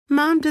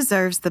Mom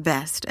deserves the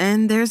best,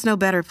 and there's no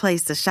better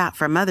place to shop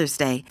for Mother's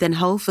Day than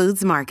Whole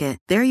Foods Market.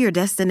 They're your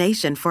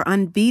destination for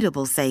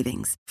unbeatable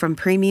savings, from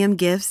premium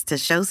gifts to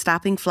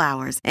show-stopping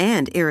flowers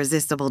and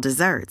irresistible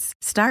desserts.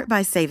 Start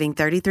by saving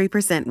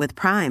 33% with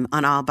Prime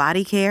on all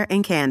body care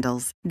and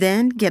candles.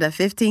 Then get a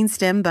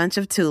 15-stem bunch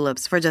of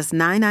tulips for just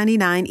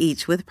 $9.99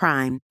 each with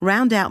Prime.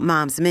 Round out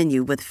Mom's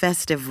menu with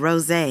festive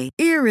rosé,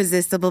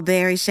 irresistible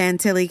berry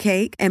chantilly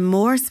cake, and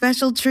more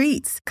special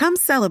treats. Come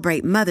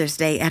celebrate Mother's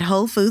Day at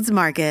Whole Foods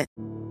Market.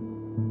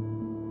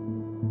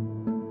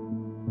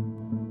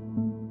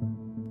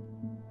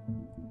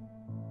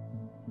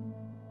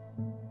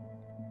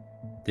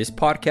 This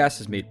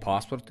podcast is made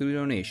possible through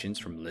donations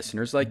from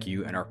listeners like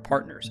you and our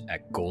partners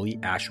at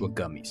Goalie Ashwa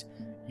Gummies.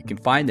 You can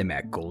find them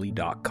at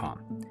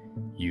goalie.com.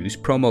 Use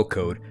promo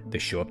code the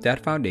Show Up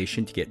Dad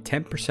Foundation to get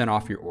 10%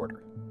 off your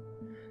order.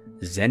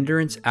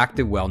 Zenderance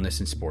Active Wellness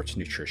and Sports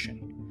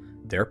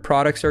Nutrition. Their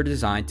products are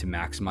designed to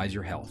maximize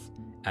your health.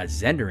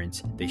 As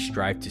Zenderance, they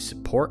strive to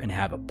support and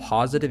have a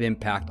positive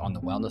impact on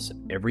the wellness of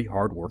every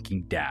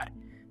hardworking dad.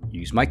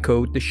 Use my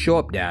code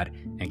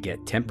TheShowUpDad and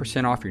get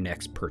 10% off your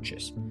next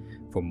purchase.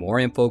 For more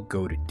info,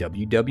 go to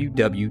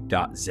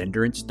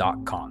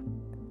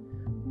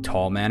www.zenderance.com.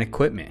 Tall Man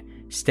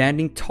Equipment,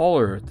 standing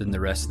taller than the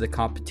rest of the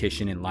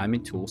competition in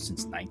lineman tools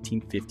since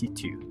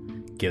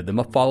 1952. Give them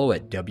a follow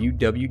at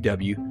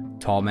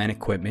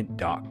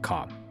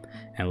www.tallmanequipment.com.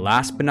 And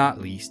last but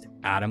not least,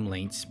 Adam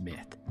Lane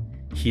Smith.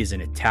 He is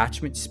an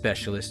attachment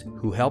specialist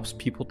who helps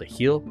people to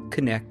heal,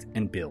 connect,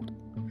 and build.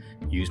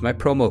 Use my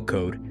promo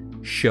code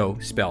SHOW,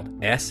 spelled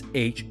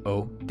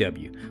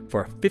S-H-O-W,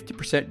 for a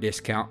 50%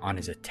 discount on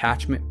his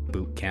attachment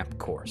bootcamp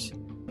course.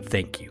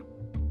 Thank you.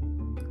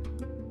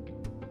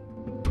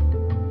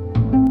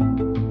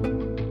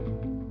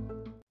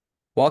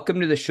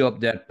 Welcome to the Show Up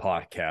Dad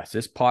podcast.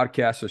 This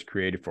podcast was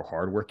created for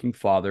hardworking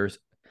fathers,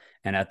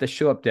 and at the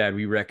Show Up Dad,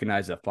 we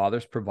recognize that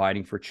fathers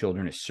providing for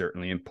children is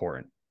certainly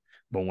important.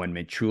 But when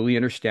men truly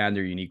understand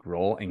their unique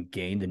role and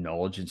gain the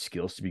knowledge and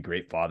skills to be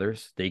great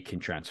fathers, they can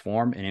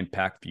transform and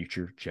impact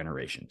future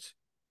generations.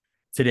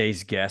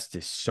 Today's guest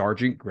is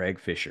Sergeant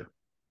Greg Fischer.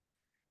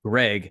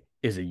 Greg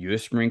is a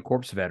U.S. Marine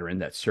Corps veteran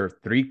that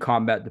served 3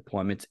 combat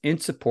deployments in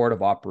support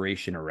of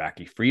Operation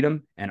Iraqi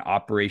Freedom and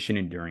Operation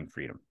Enduring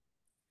Freedom.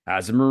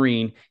 As a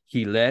Marine,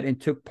 he led and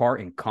took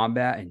part in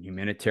combat and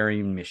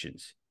humanitarian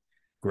missions.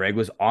 Greg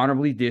was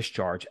honorably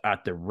discharged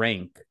at the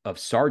rank of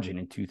sergeant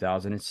in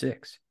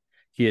 2006.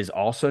 He is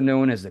also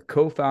known as the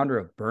co-founder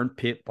of Burn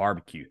Pit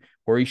Barbecue,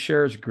 where he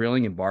shares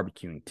grilling and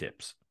barbecuing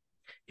tips.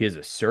 He is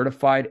a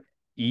certified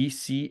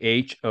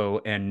ECHO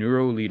and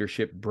neuro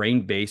leadership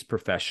brain-based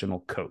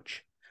professional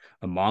coach.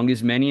 Among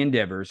his many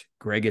endeavors,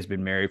 Greg has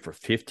been married for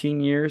 15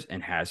 years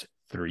and has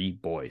 3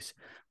 boys.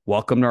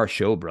 Welcome to our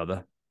show,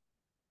 brother.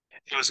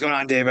 Hey, what's going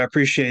on, Dave? I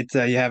appreciate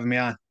you having me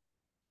on.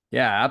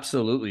 Yeah,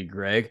 absolutely,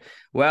 Greg.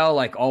 Well,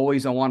 like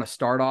always, I want to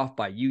start off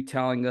by you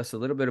telling us a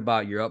little bit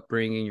about your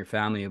upbringing, your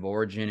family of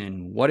origin,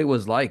 and what it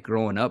was like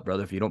growing up,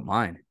 brother, if you don't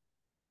mind.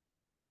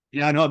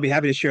 Yeah, I know I'd be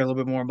happy to share a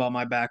little bit more about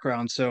my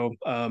background. So,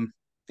 I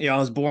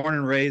was born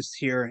and raised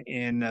here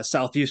in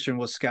southeastern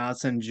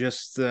Wisconsin,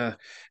 just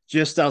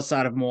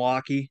outside of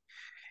Milwaukee,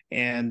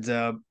 and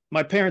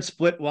my parents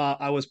split while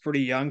I was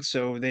pretty young.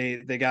 So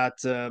they got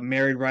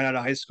married right out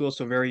of high school,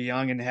 so very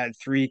young, and had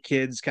 3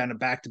 kids, kind of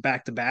back to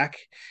back to back.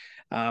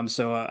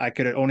 So I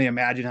could only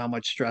imagine how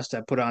much stress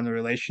that put on the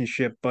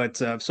relationship. But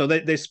so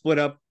they split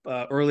up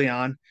early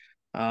on,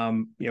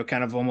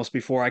 kind of almost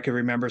before I could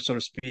remember, so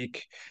to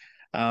speak.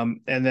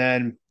 And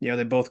then,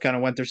 they both kind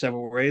of went their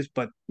several ways,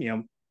 but,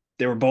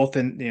 they were both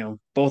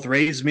both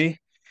raised me.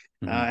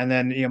 And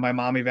then, my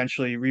mom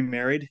eventually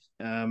remarried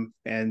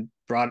and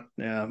brought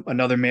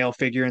another male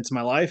figure into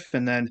my life.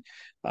 And then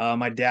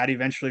my dad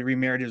eventually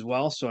remarried as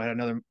well. So I had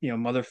another,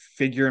 mother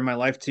figure in my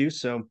life too.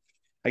 So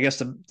I guess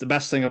the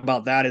best thing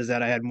about that is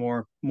that I had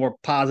more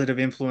positive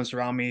influence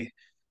around me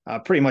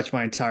pretty much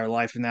my entire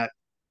life. And that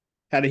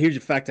had a huge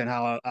effect on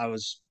how I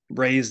was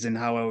raised and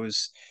how I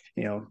was,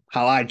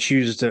 how I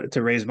choose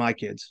to raise my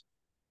kids.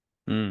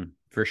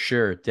 For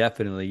sure.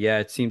 Definitely. Yeah.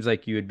 It seems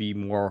like you would be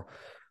more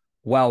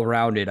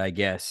well-rounded, I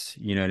guess,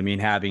 you know what I mean?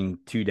 Having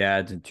 2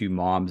 dads and 2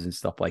 moms and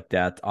stuff like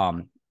that.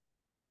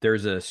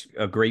 There's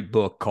a great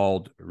book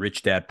called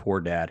Rich Dad, Poor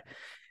Dad.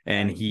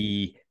 And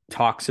he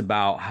talks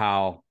about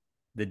how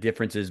the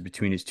differences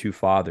between his 2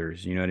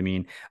 fathers, you know what I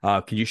mean?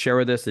 Could you share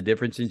with us the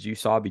differences you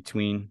saw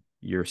between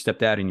your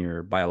stepdad and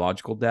your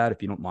biological dad,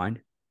 if you don't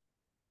mind?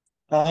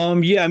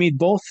 Yeah, I mean,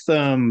 both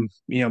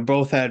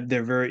had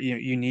their very,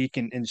 unique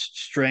and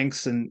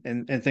strengths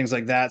and things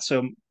like that.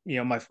 So,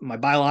 my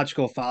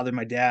biological father,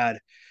 my dad,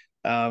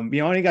 I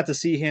only got to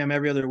see him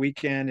every other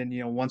weekend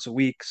and, once a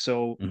week.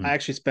 So I Mm-hmm.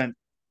 actually spent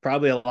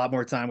probably a lot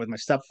more time with my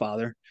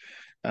stepfather.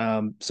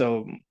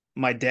 So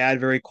my dad,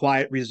 very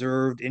quiet,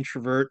 reserved,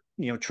 introvert,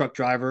 truck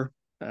driver,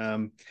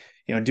 um,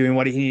 doing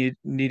what he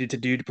needed to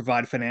do to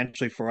provide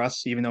financially for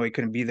us, even though he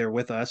couldn't be there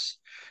with us.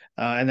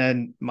 And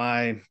then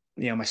my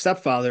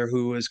stepfather,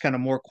 who was kind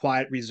of more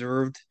quiet,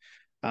 reserved,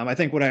 I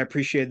think what I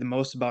appreciated the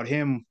most about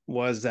him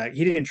was that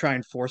he didn't try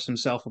and force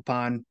himself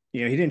upon, he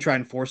didn't try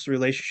and force the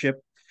relationship,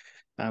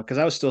 because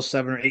I was still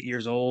 7 or 8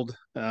 years old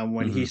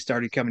when he Mm-hmm.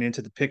 started coming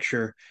into the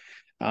picture.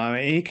 And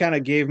he kind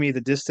of gave me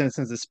the distance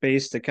and the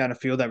space to kind of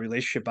feel that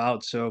relationship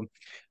out. So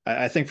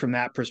I think from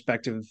that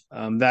perspective,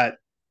 that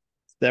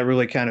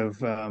really kind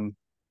of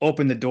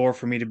opened the door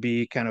for me to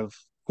be kind of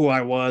who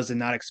I was and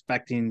not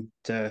expecting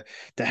to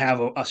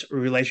have a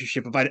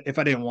relationship if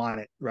I didn't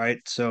want it, right?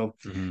 So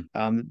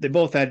Mm-hmm. they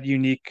both had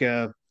unique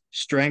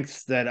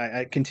strengths that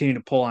I continue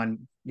to pull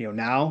on,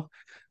 now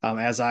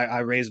as I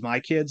raise my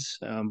kids.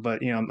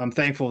 But I'm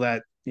thankful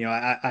that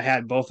I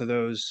had both of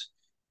those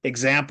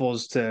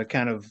examples to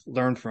kind of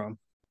learn from.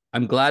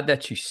 I'm glad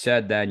that you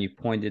said that and you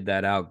pointed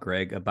that out,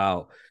 Greg,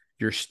 about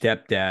your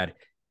stepdad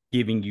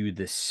giving you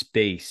the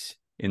space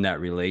in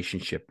that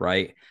relationship,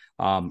 right?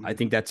 I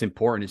think that's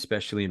important,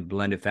 especially in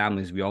blended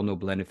families. We all know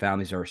blended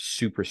families are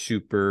super,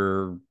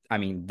 super. I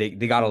mean, they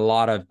got a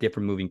lot of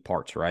different moving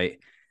parts, right?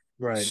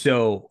 Right.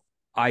 So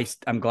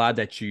I'm glad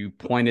that you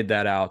pointed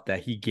that out, that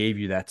he gave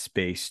you that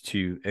space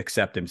to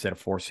accept him instead of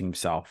forcing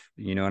himself.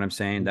 You know what I'm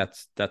saying?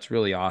 That's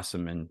really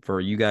awesome. And for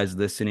you guys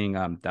listening,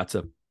 that's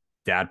a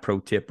dad pro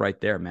tip right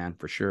there, man,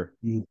 for sure.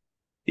 Mhm.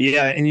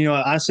 Yeah, and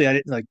honestly, I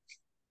didn't like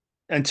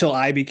until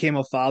I became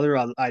a father,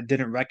 I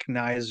didn't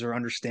recognize or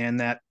understand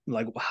that,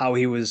 like how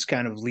he was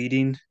kind of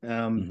leading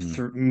Hmm.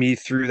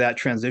 through that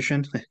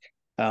transition.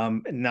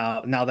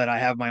 Now that I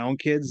have my own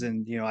kids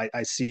and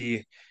I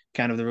see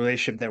kind of the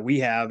relationship that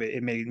we have,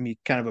 it made me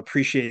kind of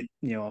appreciate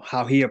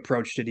how he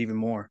approached it even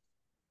more.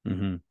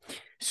 Hmm.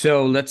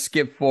 So let's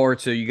skip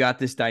forward. So you got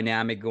this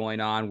dynamic going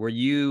on. Were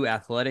you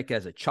athletic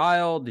as a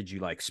child? Did you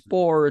like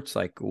sports?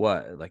 Like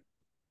what? Like,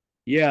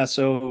 Yeah,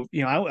 so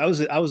I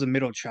was a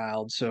middle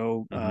child,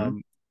 so hmm.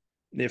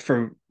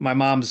 for my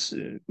mom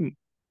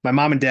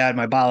and dad,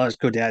 my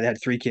biological dad had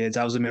three kids.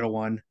 I was the middle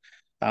one.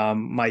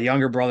 My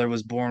younger brother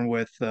was born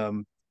with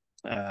um,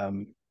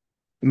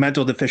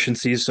 mental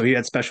deficiencies, so he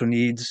had special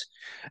needs.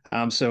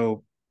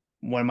 So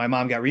when my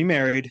mom got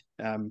remarried,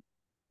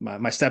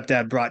 my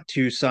stepdad brought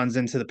two sons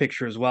into the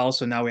picture as well.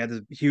 So now we had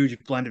this huge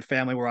blended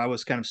family where I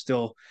was kind of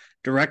still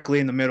directly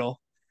in the middle.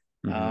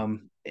 Hmm.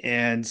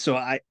 And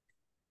so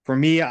for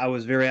me, I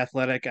was very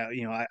athletic.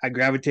 I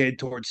gravitated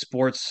towards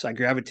sports. I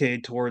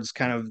gravitated towards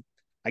kind of,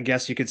 I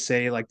guess you could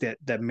say, like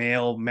that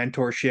male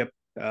mentorship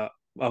uh,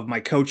 of my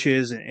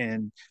coaches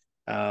and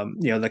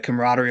the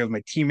camaraderie of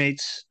my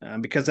teammates,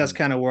 because that's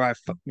kind of where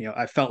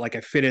I felt like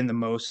I fit in the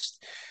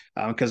most,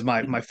 because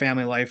my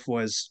family life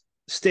was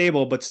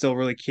stable but still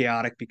really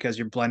chaotic because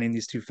you're blending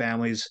these two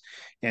families,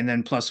 and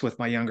then plus with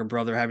my younger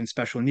brother having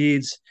special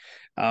needs,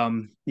 I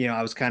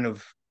was kind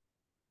of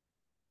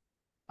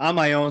on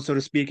my own, so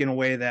to speak, in a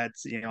way that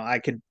I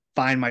could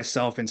find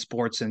myself in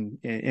sports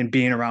and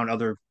being around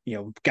other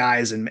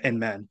guys and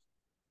men.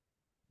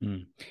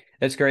 Mm.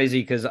 That's crazy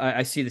because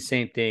I see the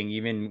same thing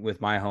even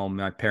with my home.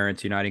 My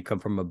parents, I didn't come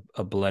from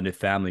a blended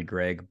family,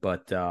 Greg,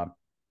 but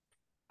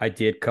I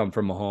did come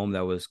from a home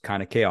that was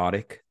kind of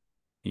chaotic.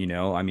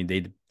 I mean,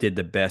 they did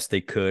the best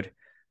they could.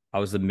 I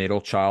was the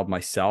middle child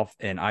myself,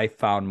 and I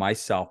found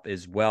myself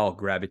as well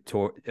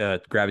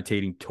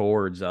gravitating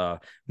towards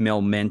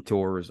male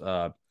mentors,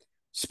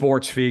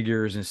 sports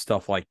figures, and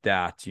stuff like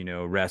that.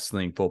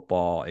 Wrestling,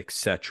 football,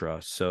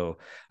 etc. So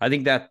I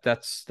think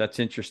that's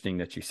interesting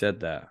that you said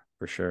that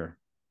for sure.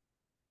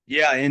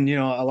 Yeah, and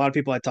a lot of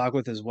people I talk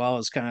with as well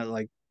is kind of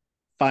like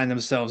find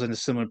themselves in a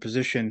similar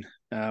position,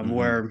 Hmm.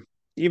 where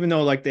even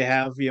though like they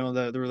have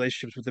the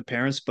relationships with the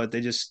parents, but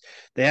they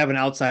have an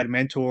outside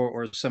mentor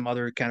or some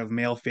other kind of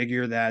male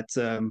figure that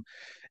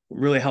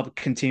really help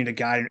continue to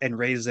guide and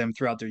raise them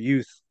throughout their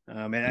youth.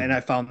 And Hmm. I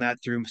found that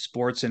through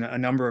sports, and a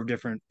number of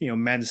different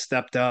men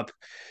stepped up,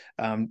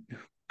 um,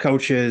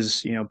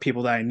 coaches,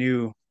 people that I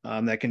knew,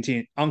 that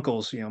continue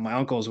uncles. My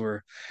uncles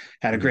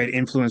had a Hmm. great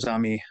influence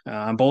on me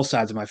on both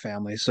sides of my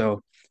family.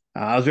 So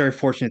I was very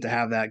fortunate to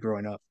have that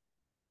growing up.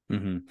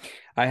 Hmm.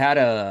 I had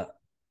a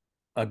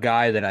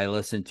guy that I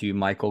listened to,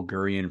 Michael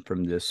Gurian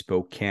from the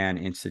Spokane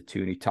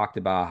Institute. He talked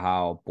about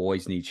how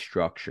boys need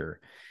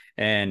structure.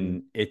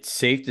 And it's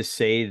safe to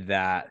say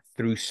that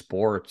through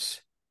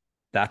sports,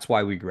 that's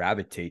why we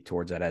gravitate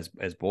towards that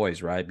as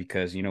boys, right?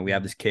 Because, we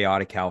have this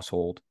chaotic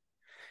household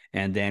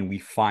and then we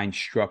find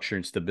structure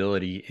and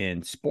stability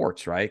in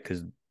sports, right?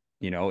 Because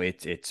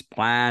it's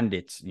planned,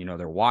 it's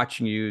they're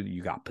watching you,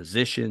 you got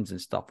positions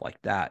and stuff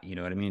like that, you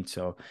know what I mean?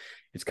 So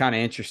it's kind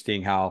of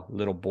interesting how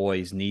little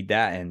boys need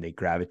that and they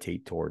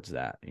gravitate towards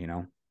that.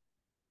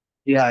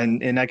 Yeah,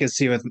 and I can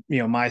see with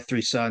my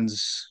three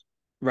sons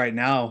right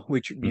now,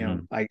 which Hmm.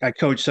 I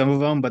coach some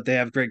of them, but they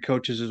have great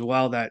coaches as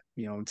well. That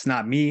it's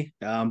not me,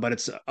 but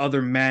it's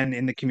other men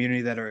in the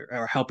community that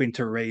are helping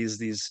to raise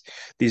these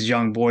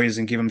young boys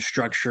and give them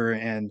structure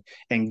and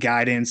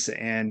guidance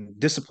and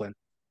discipline.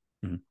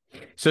 Hmm.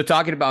 So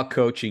talking about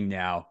coaching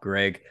now,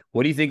 Greg,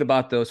 what do you think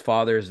about those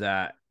fathers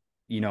that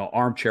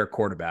armchair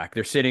quarterback?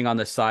 They're sitting on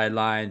the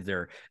sidelines,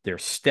 they're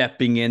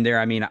stepping in there.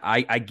 I mean,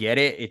 I get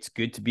it, it's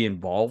good to be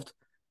involved,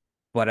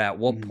 But at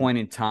what Mhm. point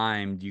in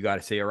time do you got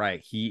to say, all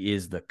right, he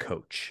is the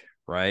coach,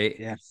 right?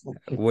 Yeah.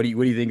 What do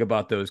you think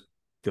about those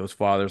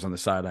fathers on the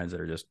sidelines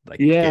that are just like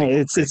Yeah, getting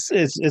it's over it? it's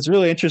it's it's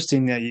really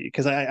interesting that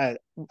because I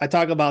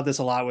talk about this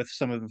a lot with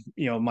some of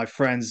my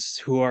friends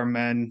who are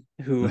men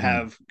who Mm-hmm.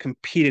 have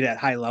competed at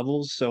high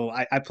levels. So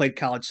I played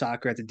college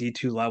soccer at the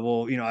D2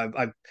 level.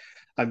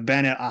 I've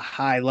been a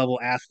high level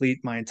athlete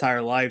my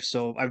entire life,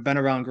 so I've been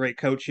around great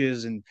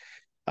coaches. And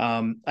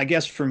I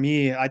guess for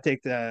me, I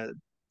take the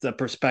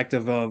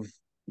perspective of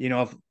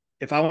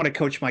if I want to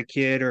coach my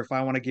kid or if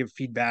I want to give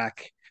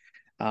feedback,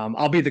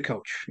 I'll be the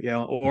coach,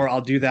 or I'll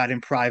do that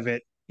in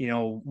private,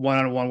 one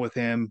on one with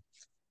him,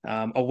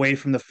 away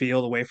from the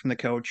field, away from the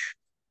coach,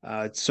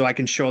 so I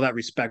can show that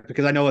respect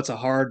because I know it's a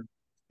hard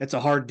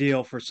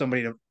deal for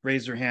somebody to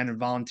raise their hand and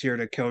volunteer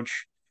to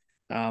coach.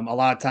 A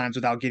lot of times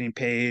without getting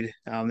paid,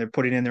 they're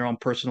putting in their own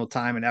personal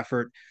time and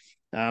effort.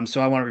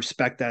 So I want to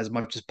respect that as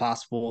much as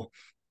possible.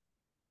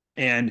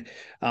 And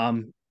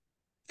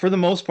for the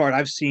most part,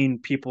 I've seen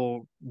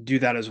people do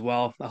that as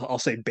well. I'll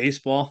say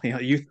baseball,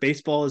 youth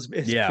baseball is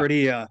Yeah.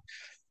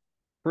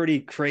 pretty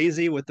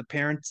crazy with the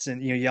parents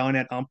and yelling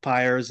at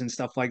umpires and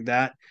stuff like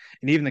that,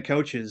 and even the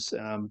coaches.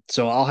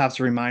 So I'll have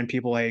to remind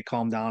people, hey,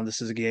 calm down,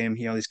 this is a game.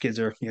 These kids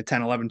are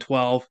 10, 11,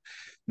 12.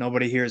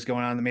 Nobody here is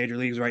going on in the major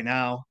leagues right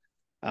now.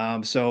 I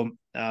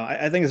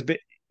think it's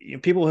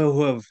people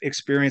who have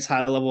experienced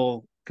high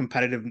level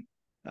competitive,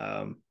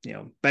 been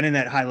in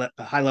that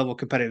high level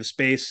competitive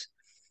space,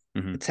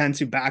 Mm-hmm. tend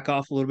to back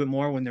off a little bit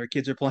more when their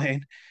kids are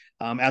playing,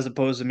 as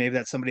opposed to maybe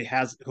that somebody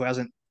who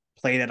hasn't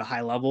played at a high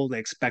level. They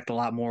expect a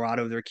lot more out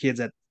of their kids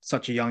at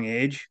such a young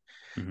age.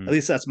 Mm-hmm. At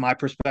least that's my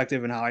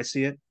perspective and how I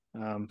see it.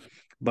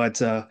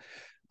 But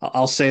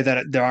I'll say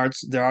that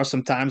there are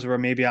some times where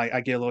maybe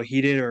I get a little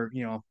heated, or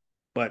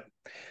but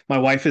my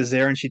wife is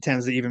there and she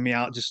tends to even me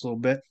out just a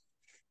little bit.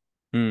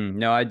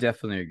 No, I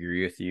definitely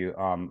agree with you.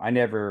 I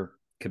never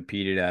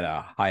competed at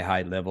a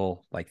high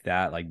level like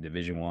that, like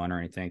Division 1 or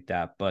anything like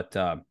that. But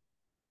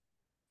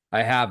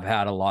I have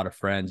had a lot of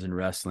friends in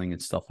wrestling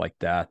and stuff like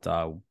that.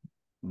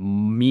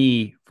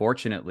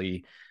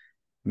 Fortunately,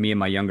 me and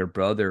my younger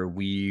brother,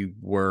 we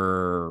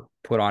were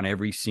put on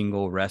every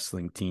single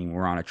wrestling team.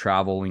 We're on a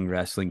traveling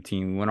wrestling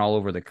team. We went all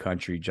over the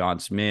country. John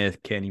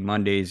Smith, Kenny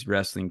Monday's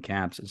wrestling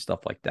camps and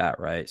stuff like that,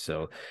 right?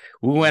 So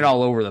we went Mhm.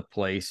 all over the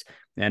place.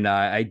 And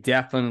I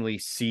definitely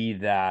see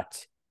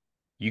that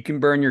you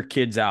can burn your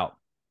kids out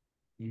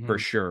for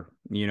Mhm. sure.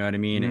 You know what I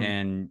mean? Mhm.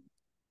 And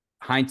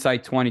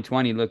hindsight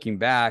 2020, looking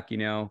back,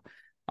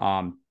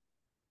 um,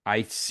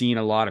 I've seen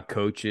a lot of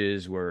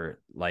coaches where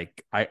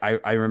like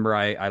I remember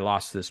I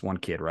lost this one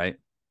kid, right?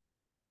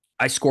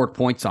 I scored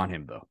points on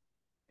him though.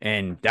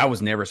 And that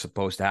was never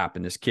supposed to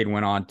happen. This kid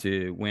went on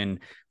to win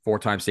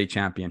 4-time state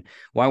champion.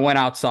 Well, I went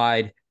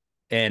outside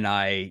and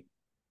I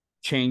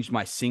changed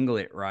my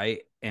singlet,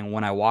 right? And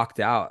when I walked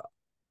out,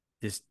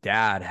 this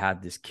dad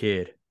had this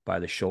kid by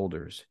the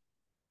shoulders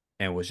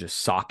and was just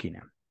socking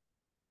him,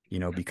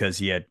 because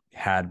he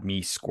had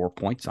me score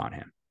points on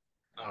him.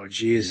 Oh,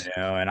 geez.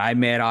 And I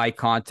made eye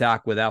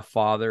contact with that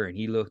father, and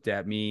he looked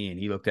at me,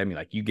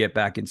 like, you get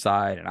back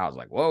inside. And I was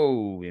like,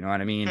 whoa, you know what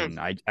I mean? And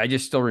I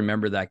just still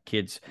remember that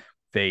kid's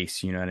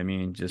face, you know what I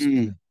mean? Just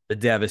Mm. the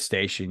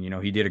devastation.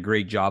 He did a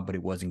great job, but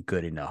it wasn't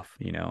good enough,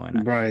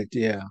 and Right.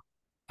 Yeah.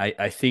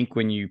 I think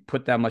when you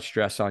put that much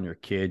stress on your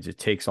kids, it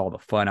takes all the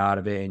fun out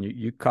of it, and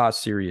you cause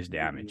serious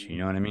damage. You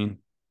know what I mean?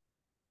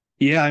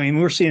 Yeah, I mean,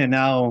 we're seeing it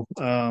now.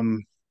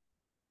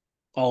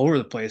 All over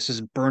the place.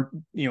 Just burnt,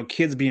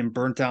 kids being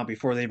burnt out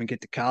before they even get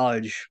to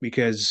college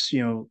because,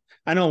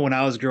 I know when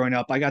I was growing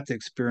up, I got to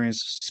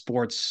experience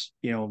sports,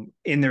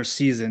 in their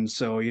season.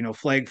 So,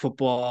 flag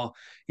football,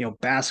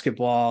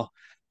 basketball,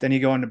 then you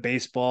go into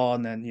baseball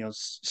and then,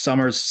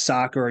 summers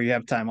soccer, or you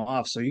have time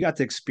off. So you got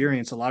to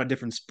experience a lot of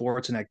different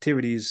sports and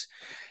activities.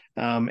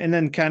 And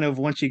then kind of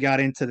once you got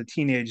into the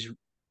teenage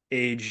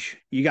age,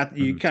 you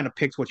Mhm. kind of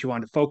picked what you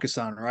wanted to focus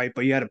on, right?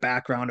 But you had a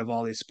background of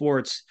all these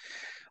sports.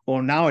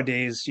 Well,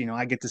 nowadays,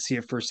 I get to see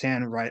it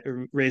firsthand, right?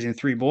 Raising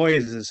three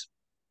boys is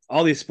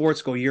all these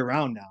sports go year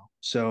round now.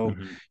 So,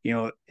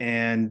 Mhm.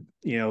 and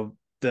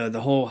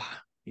the whole,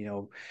 you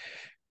know,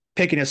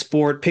 picking a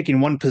sport, picking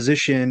one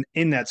position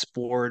in that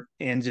sport,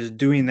 and just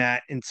doing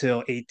that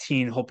until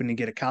 18, hoping to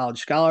get a college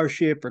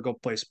scholarship or go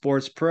play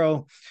sports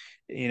pro.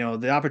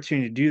 The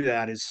opportunity to do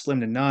that is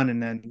slim to none.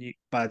 And then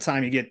by the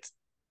time you get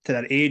to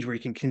that age where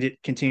you can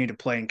continue to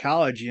play in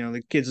college,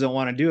 the kids don't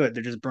want to do it.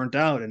 They're just burnt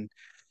out, and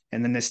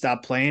then they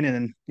stop playing, and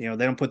then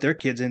they don't put their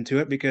kids into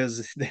it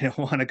because they don't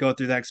want to go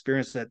through that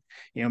experience that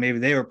maybe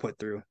they were put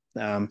through.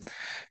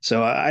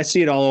 So I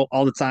see it all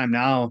the time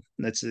now.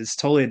 It's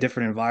totally a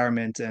different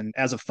environment, and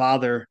as a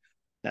father,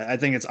 I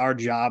think it's our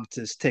job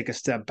to take a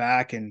step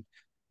back and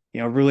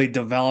really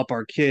develop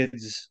our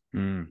kids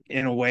Mm.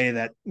 in a way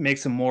that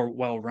makes them more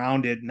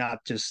well-rounded, not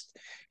just,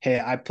 hey,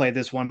 I play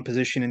this one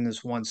position in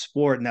this one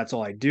sport and that's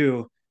all I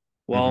do.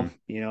 Well,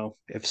 Mhm.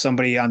 if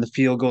somebody on the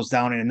field goes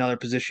down in another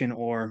position,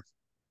 or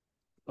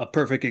a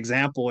perfect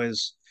example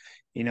is,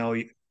 you know,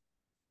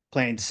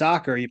 playing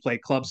soccer, you play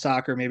club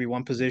soccer, maybe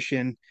one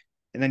position.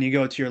 And then you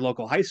go to your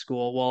local high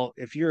school. Well,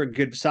 if you're a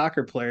good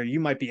soccer player, you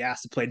might be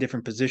asked to play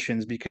different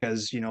positions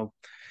because,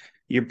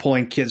 you're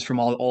pulling kids from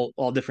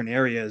all different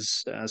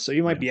areas. So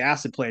you might Yeah. be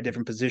asked to play a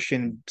different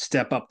position,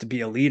 step up to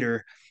be a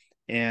leader.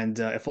 And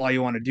if all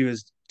you want to do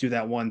is do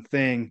that one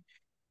thing,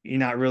 you're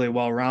not really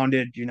well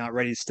rounded. You're not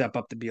ready to step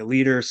up to be a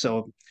leader.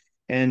 So,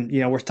 and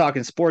we're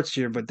talking sports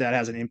here, but that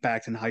has an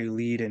impact on how you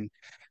lead and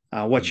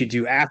what you Mm.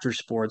 do after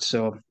sports.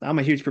 So I'm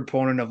a huge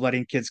proponent of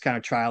letting kids kind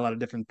of try a lot of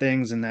different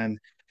things, and then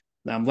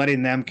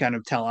letting them kind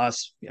of tell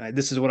us,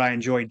 this is what I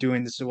enjoy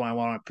doing, this is what I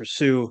want to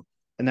pursue,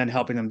 and then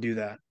helping them do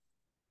that.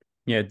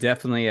 Yeah,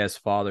 definitely as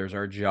fathers,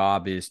 our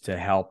job is to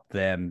help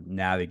them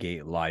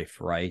navigate life,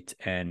 right?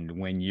 And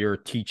when you're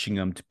teaching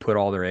them to put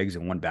all their eggs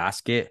in one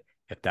basket,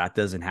 if that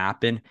doesn't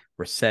happen,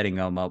 we're setting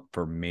them up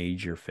for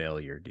major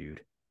failure,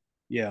 dude.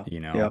 Yeah.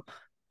 You Yeah.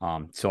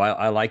 know, so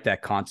I like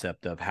that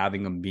concept of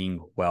having them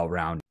being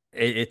well-rounded.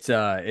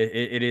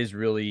 It is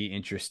really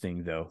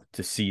interesting though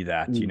to see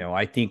that. Mm,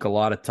 I think a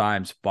lot of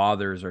times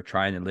fathers are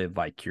trying to live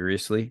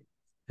vicariously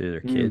through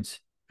their mm, kids,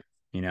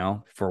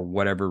 for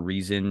whatever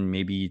reason.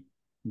 Maybe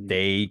mm,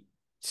 they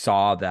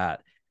saw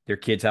that their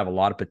kids have a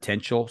lot of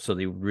potential, so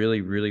they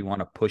really, mm. really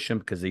want to push them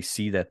because they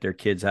see that their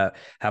kids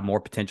have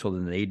more potential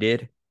than they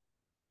did.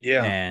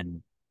 Yeah.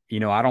 And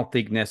I don't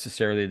think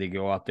necessarily they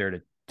go out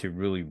there to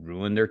really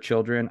ruin their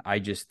children. I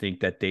just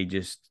think that they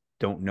just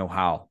don't know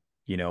how.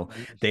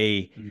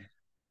 They Mm,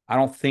 I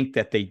don't think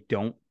that they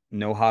don't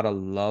know how to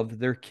love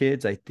their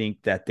kids. I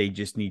think that they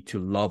just need to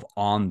love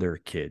on their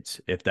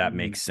kids, if that mm.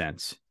 makes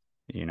sense.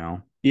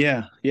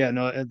 Yeah, yeah,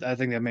 no, I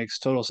think that makes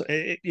total sense.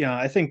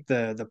 I think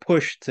the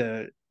push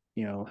to,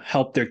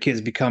 help their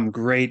kids become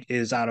great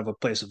is out of a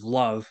place of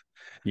love.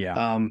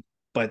 Yeah.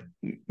 But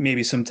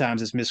maybe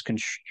sometimes it's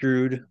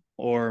misconstrued,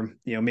 or,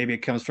 maybe it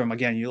comes from,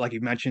 again, like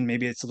you mentioned,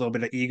 maybe it's a little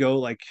bit of ego.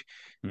 Like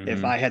if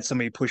Hmm. I had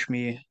somebody push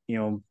me,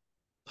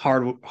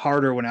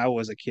 harder when I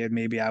was a kid,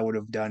 maybe I would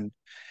have done,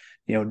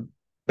 you know,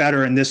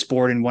 better in this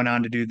sport and went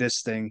on to do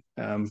this thing.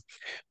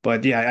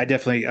 But yeah, I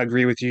definitely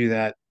agree with you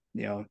that,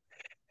 you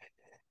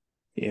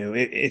know,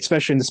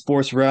 especially in the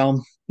sports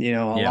realm,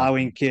 Yeah.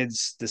 allowing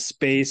kids the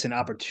space and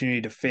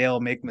opportunity to fail,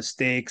 make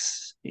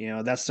mistakes,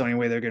 that's the only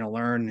way they're going to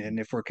learn. And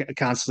if we're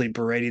constantly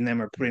berating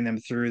them or putting them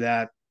through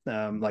that,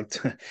 like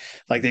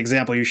like the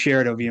example you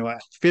shared of,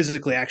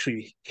 physically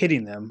actually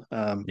hitting them,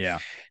 Yeah.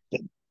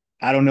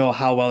 I don't know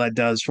how well that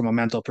does from a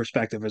mental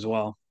perspective as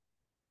well.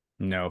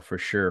 No, for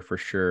sure, for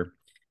sure.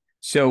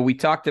 So we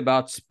talked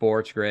about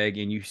sports, Greg,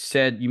 and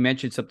you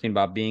mentioned something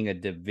about being a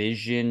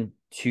Division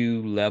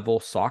II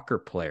level soccer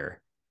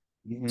player.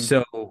 Mhm.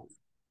 So,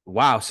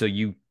 wow. So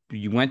you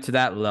went to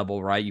that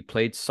level, right? You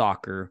played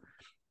soccer.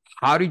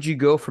 How did you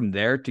go from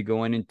there to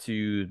going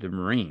into the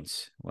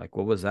Marines? Like,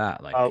 what was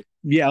that like?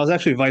 Yeah, I was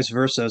actually vice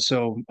versa.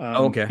 So,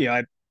 Oh, okay.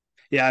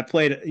 I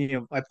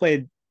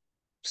played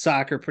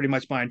soccer pretty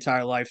much my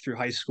entire life through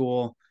high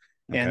school,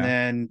 and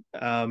Okay.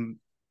 then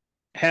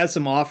had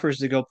some offers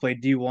to go play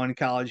D1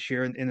 college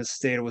here in the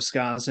state of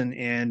Wisconsin.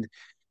 And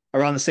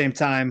around the same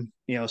time,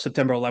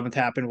 September 11th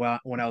happened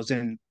when I was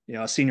in,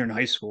 a senior in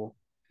high school.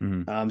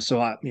 Hmm.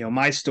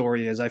 My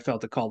story is I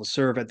felt the call to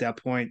serve at that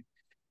point.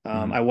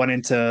 Hmm. I went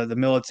into the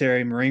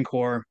military, Marine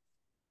Corps.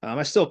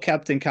 I still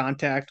kept in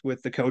contact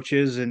with the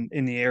coaches in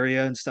the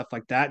area and stuff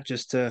like that,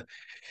 just to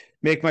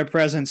make my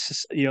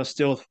presence,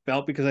 still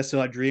felt, because I still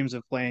had dreams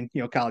of playing,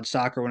 college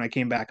soccer when I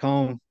came back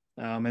home.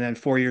 And then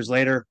 4 years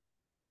later,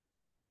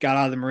 got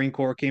out of the Marine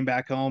Corps, came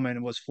back home,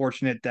 and was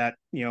fortunate that,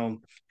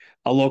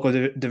 a local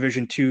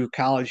Division II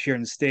college here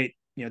in the state,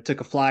 took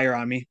a flyer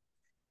on me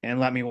and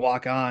let me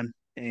walk on.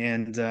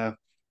 And,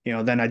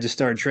 then I just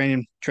started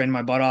training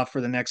my butt off for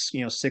the next,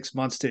 6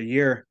 months to a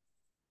year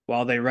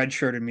while they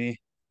redshirted me,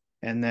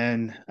 and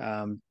then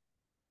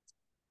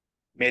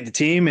made the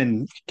team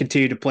and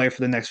continued to play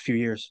for the next few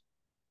years.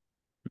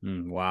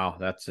 Wow,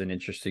 that's an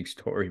interesting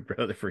story,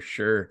 brother, for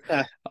sure.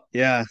 Uh,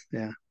 yeah,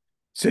 yeah.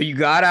 So you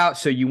got out.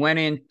 So you went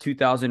in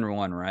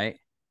 2001, right?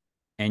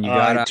 And you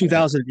got out.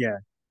 2000, yeah.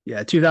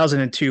 Yeah,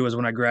 2002 was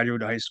when I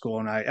graduated high school,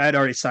 and I had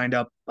already signed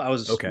up. I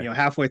was, Okay.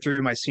 halfway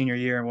through my senior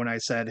year when I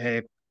said, "Hey,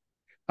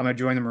 I'm gonna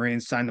join the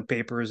Marines," sign the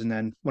papers, and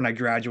then when I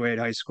graduated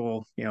high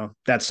school,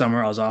 that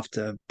summer I was off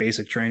to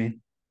basic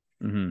training.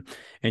 Hmm.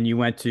 And you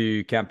went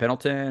to Camp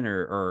Pendleton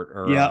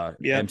or Yep,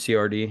 yep,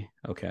 MCRD?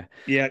 Okay.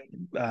 yeah.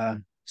 Uh,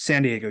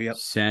 San Diego, yep.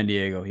 San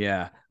Diego.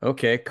 Yeah.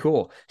 Okay,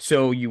 cool.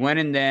 So you went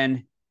in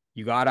then,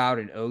 you got out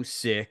in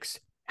 '06.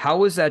 How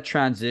was that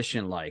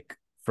transition like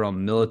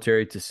from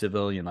military to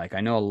civilian? Like,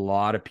 I know a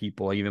lot of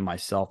people, even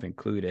myself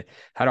included,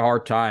 had a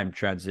hard time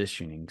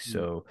transitioning.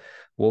 So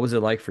what was it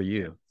like for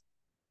you?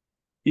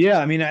 Yeah,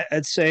 I mean,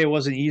 I'd say it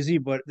wasn't easy,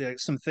 but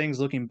there's some things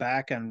looking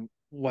back on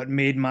what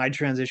made my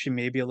transition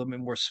maybe a little bit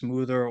more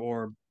smoother,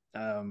 or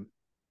um,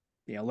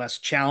 less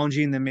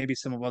challenging than maybe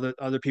some of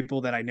other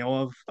people that I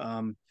know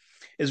of.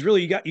 Is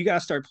really, you got to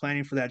start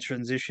planning for that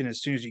transition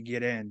as soon as you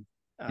get in.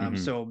 Hmm.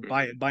 So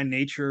by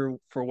nature,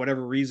 for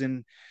whatever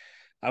reason,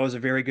 I was a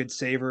very good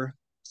saver.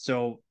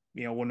 So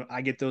when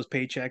I get those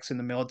paychecks in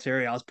the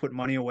military, I was putting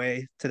money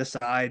away to the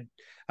side.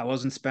 I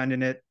wasn't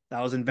spending it.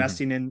 I was Mhm.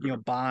 investing in,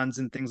 bonds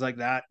and things like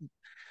that,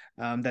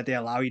 that they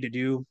allow you to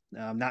do.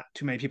 Not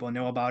too many people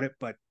know about it,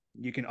 but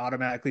you can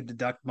automatically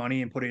deduct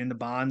money and put it into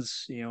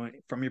bonds,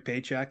 from your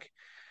paycheck.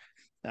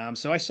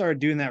 So I started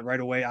doing that right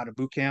away out of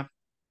boot camp.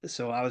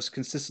 So I was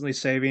consistently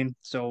saving.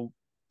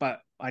 But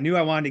I knew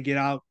I wanted to get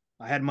out.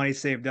 I had money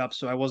saved up,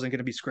 so I wasn't going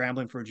to be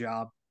scrambling for a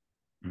job.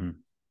 Mhm.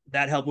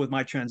 That helped with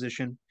my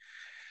transition.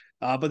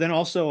 But then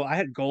also I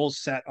had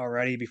goals set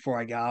already before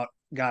I got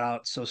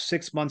out. So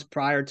 6 months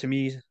prior to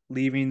me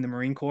leaving the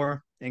Marine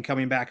Corps and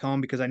coming back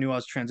home, because I knew I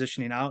was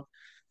transitioning out,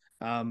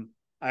 I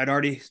had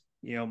already,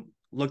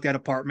 looked at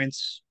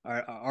apartments.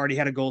 I already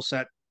had a goal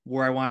set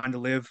where I wanted to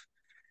live.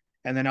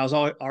 And then I was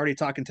already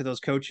talking to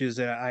those coaches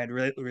that I had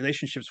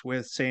relationships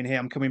with, saying, "Hey,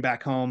 I'm coming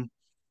back home.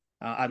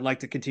 I'd like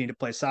to continue to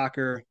play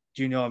soccer.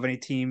 Do you know of any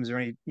teams or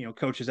any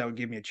coaches that would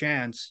give me a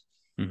chance?"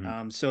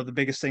 Mhm. So the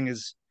biggest thing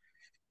is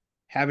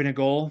having a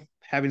goal,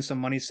 having some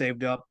money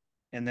saved up,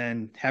 and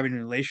then having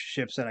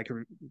relationships that I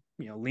could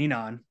lean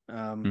on,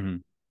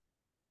 Mhm.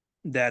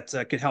 that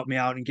could help me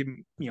out and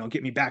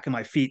get me back on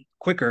my feet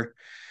quicker.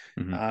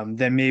 Mhm.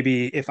 Then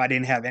maybe if I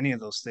didn't have any of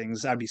those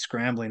things, I'd be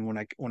scrambling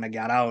when I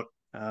got out,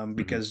 Mhm.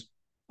 because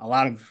a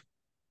lot of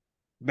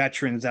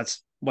veterans,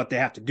 that's what they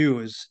have to do,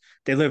 is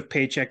they live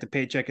paycheck to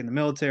paycheck in the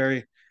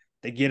military.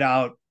 They get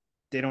out,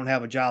 they don't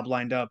have a job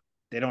lined up,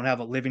 they don't have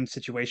a living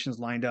situations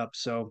lined up.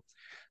 So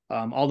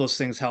all those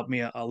things helped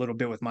me a little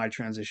bit with my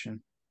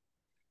transition.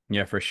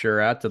 Yeah, for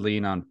sure. I have to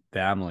lean on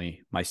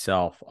family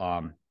myself.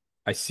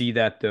 I see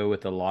that though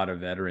with a lot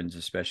of veterans,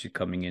 especially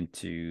coming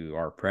into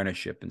our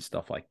apprenticeship and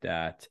stuff like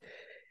that,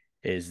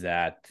 is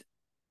that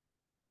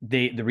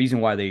the reason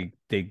why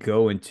they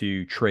go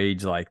into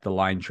trades like the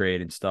line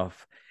trade and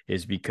stuff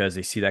is because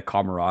they see that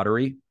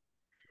camaraderie.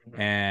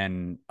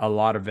 And a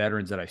lot of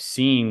veterans that I've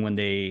seen when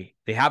they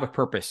have a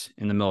purpose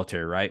in the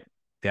military, right?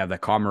 They have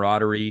that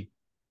camaraderie.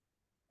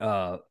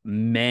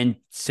 Men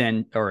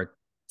tend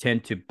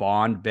to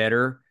bond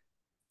better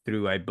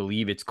through, I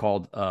believe it's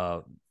called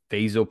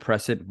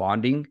vasopressor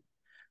bonding,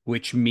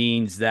 which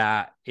means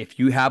that if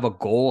you have a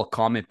goal, a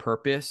common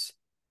purpose,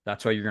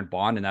 that's why you're going to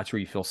bond, and that's where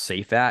you feel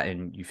safe at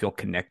and you feel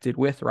connected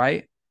with,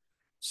 right?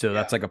 So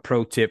that's Yeah. like a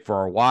pro tip for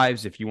our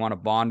wives. If you want to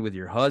bond with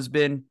your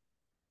husband,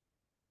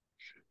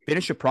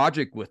 finish a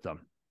project with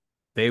them.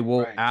 They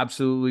will Right.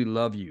 absolutely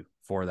love you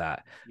for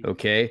that.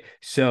 Okay.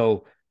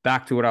 So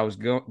back to what I was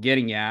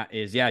getting at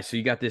is, yeah, so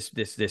you got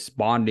this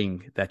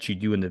bonding that you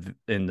do in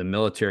the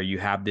military. You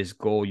have this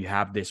goal, you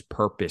have this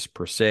purpose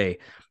per se.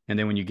 And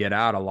then when you get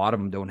out, a lot of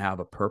them don't have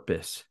a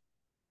purpose,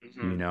 you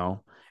Hmm.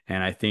 know?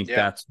 And I think Yeah.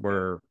 that's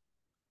where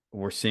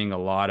we're seeing a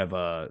lot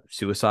of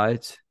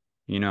suicides,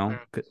 Hmm.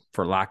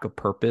 for lack of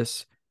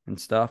purpose and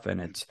stuff.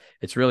 And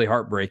it's really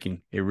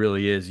heartbreaking. It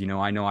really is.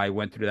 I know I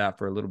went through that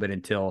for a little bit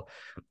until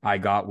I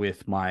got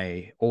with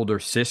my older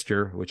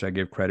sister, which I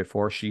give credit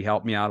for. She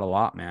helped me out a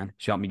lot, man.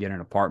 She helped me get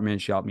an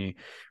apartment. She helped me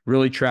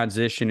really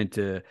transition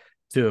into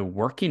to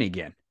working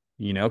again,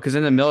 because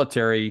in the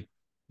military,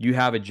 you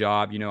have a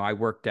job. I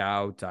worked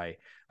out. I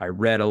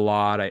read a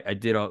lot. I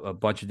did a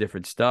bunch of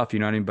different stuff, you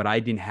know what I mean? But I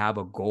didn't have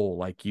a goal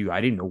like you.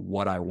 I didn't know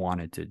what I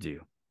wanted to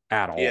do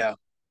at all. Yeah.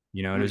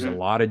 It was a Hmm.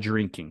 lot of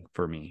drinking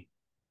for me,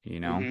 you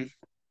know? Hmm.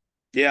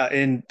 Yeah,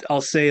 and I'll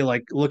say,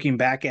 like, looking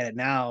back at it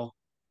now,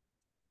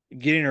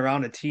 getting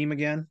around a team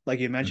again,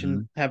 like you mentioned,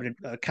 Mm-hmm. having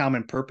a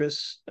common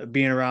purpose,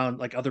 being around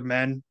like other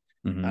men.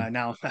 Mm-hmm.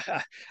 Now,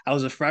 I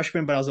was a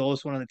freshman, but I was the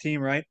oldest one on the team,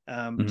 right?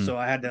 Mm-hmm. So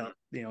I had to,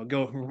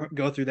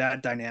 go through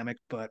that dynamic.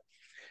 But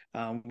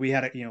we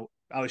had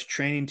I was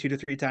training 2 to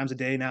 3 times a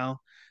day. Now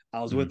I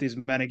was with Mm-hmm.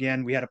 these men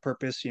again. We had a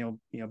purpose,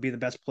 be the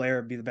best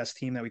player, be the best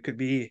team that we could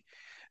be.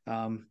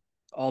 Um,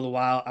 all the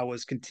while, I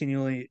was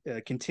continuing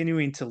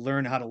to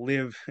learn how to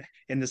live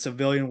in the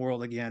civilian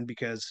world again,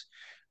 because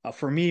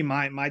for me,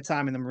 my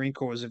time in the Marine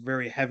Corps was a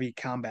very heavy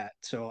combat.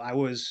 So I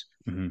was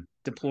Mm-hmm.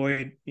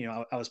 deployed.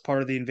 I was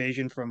part of the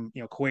invasion from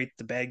Kuwait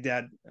to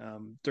Baghdad,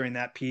 during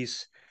that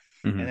piece,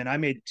 and Mm-hmm. then I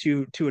made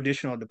two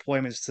additional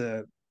deployments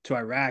to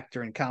Iraq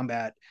during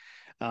combat,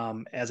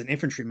 as an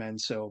infantryman.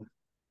 So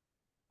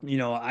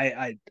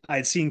I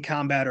had seen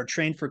combat or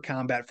trained for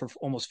combat for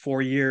almost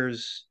 4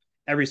 years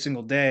every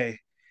single day,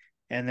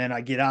 and then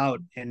I get out,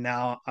 and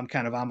now I'm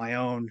kind of on my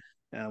own,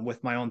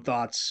 with my own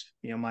thoughts,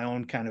 my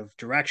own kind of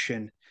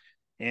direction.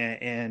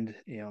 And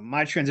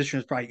my transition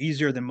was probably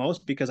easier than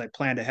most because I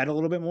planned ahead a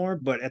little bit more.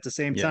 But at the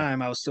same Yeah.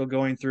 time, I was still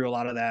going through a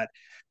lot of that.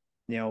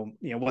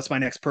 What's my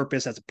next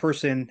purpose as a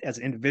person, as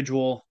an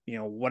individual?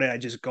 What did I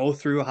just go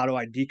through? How do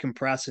I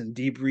decompress and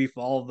debrief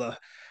all the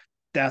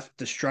death,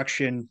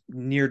 destruction,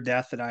 near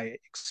death that I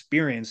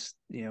experienced?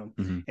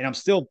 Mm-hmm. And I'm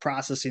still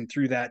processing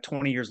through that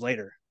 20 years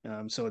later.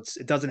 So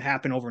it doesn't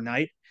happen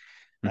overnight.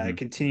 It Mm-hmm.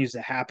 continues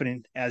to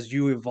happen as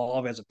you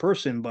evolve as a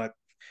person. But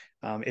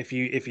if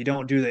you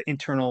don't do the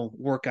internal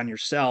work on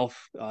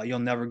yourself, you'll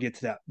never get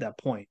to that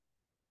point.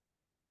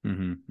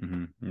 Mm-hmm.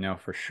 Mm-hmm. No,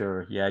 for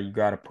sure. Yeah, you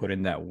got to put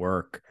in that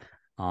work.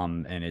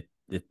 And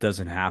it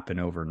doesn't happen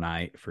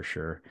overnight for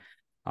sure.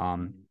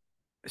 Um,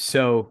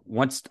 So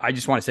once I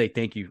just want to say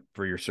thank you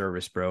for your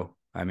service, bro.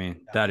 I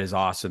mean, that is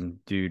awesome,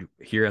 dude.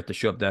 Here at the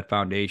Show Up Dad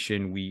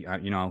Foundation,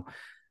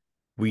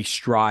 we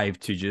strive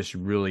to just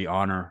really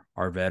honor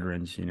our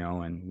veterans,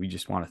 and we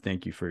just want to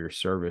thank you for your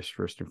service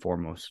first and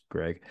foremost,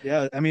 Greg.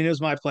 Yeah, I mean, it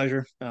was my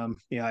pleasure.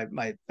 I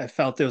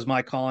felt it was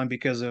my calling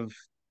because of,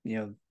 you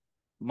know,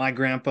 my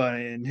grandpa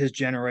and his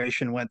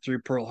generation went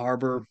through Pearl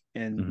Harbor,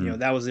 and Hmm.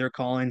 that was their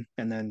calling.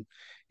 And then,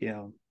 you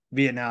know,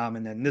 Vietnam,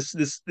 and then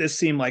this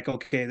seemed like,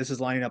 okay, this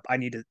is lining up. I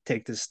need to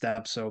take this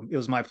step. So it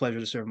was my pleasure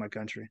to serve my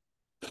country.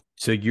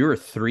 So you're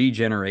 3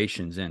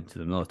 generations into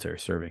the military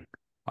serving.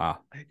 Wow.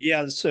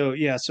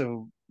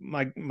 So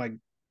my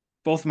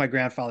both of my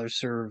grandfathers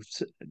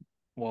served,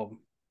 well,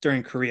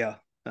 during Korea,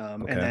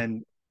 and Okay.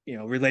 then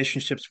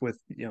relationships with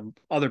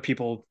other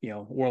people,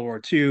 World War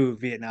II,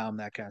 Vietnam,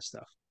 that kind of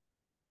stuff.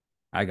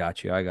 I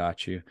got you. I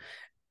got you.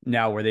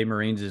 Now, were they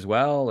Marines as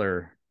well,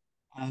 or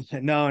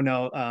No,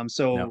 no.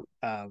 no?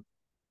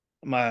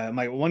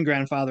 My one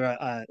grandfather,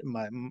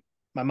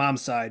 my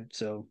mom's side,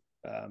 so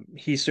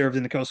he served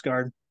in the Coast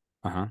Guard,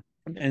 Uh-huh.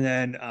 and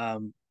then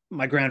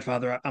my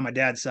grandfather on my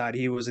dad's side,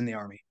 he was in the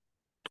Army.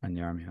 In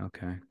the Army.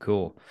 Okay,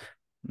 cool.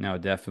 No,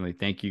 definitely.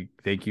 Thank you.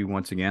 Thank you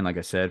once again, like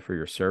I said, for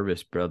your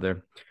service,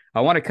 brother.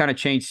 I want to kind of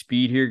change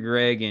speed here,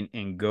 Greg,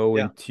 and go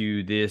Yeah,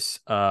 into this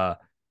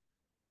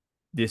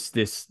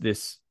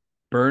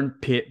burn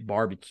pit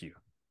barbecue.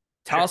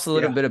 Tell sure. us a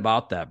little Yeah, bit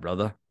about that,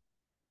 brother,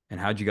 and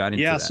how'd you got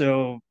into yeah.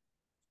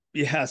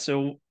 that?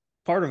 So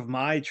part of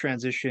my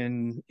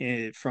transition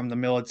from the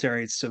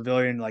military to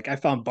civilian, like I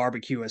found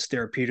barbecue as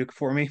therapeutic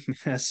for me.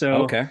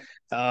 So, Okay.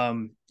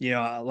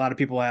 a lot of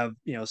people have,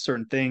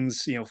 certain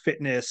things,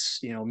 fitness,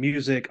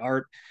 music,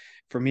 art.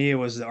 For me, it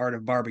was the art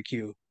of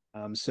barbecue.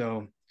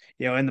 So,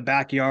 in the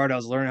backyard, I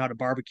was learning how to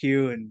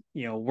barbecue and,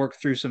 work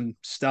through some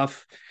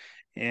stuff.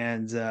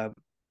 And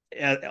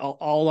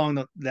all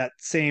along that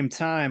same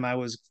time, I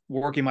was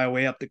working my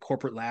way up the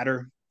corporate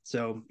ladder.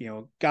 So,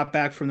 got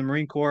back from the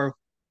Marine Corps,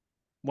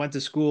 went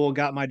to school,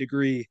 got my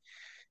degree,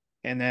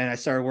 and then I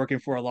started working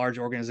for a large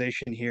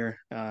organization here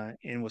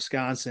in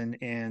Wisconsin.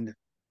 And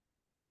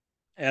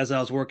as I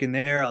was working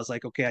there, I was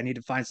like, okay, I need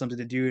to find something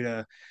to do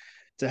to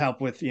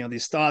help with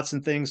these thoughts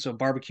and things. So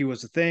barbecue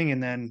was the thing.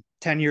 And then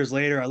 10 years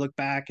later, I look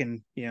back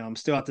and I'm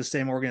still at the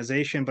same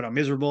organization, but I'm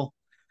miserable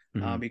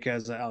Hmm.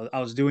 because I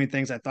was doing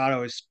things I thought I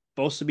was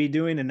supposed to be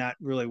doing and not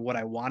really what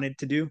I wanted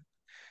to do.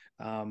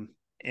 Um,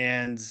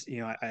 and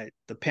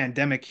the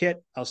pandemic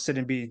hit. I was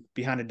sitting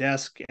behind a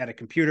desk at a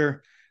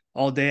computer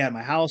all day at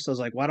my house. I was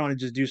like, why don't I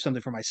just do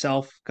something for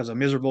myself because I'm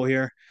miserable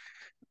here?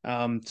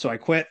 So I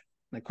quit.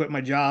 I quit my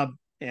job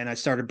and I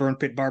started Burn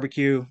Pit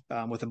Barbecue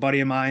with a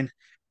buddy of mine,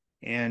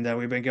 and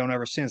we've been going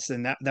ever since.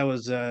 And that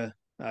was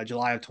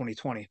July of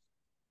 2020.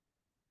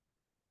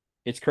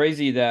 It's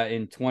crazy that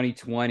in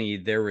 2020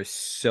 there was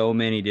so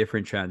many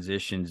different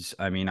transitions.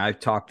 I mean, I've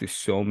talked to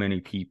so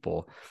many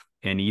people,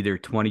 and either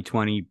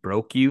 2020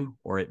 broke you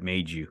or it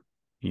made you.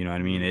 You know what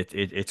I mean? Mm-hmm.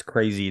 It's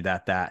crazy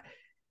that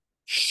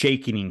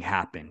shaking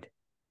happened.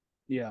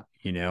 Yeah.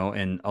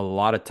 And a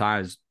lot of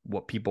times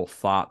what people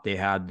thought they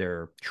had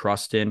their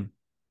trust in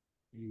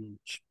Mm-hmm.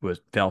 was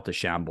fell to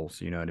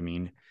shambles. You know what I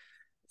mean?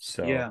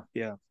 So, Yeah.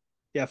 Yeah.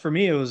 Yeah. For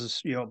me, it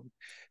was,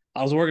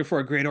 I was working for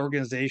a great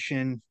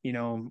organization.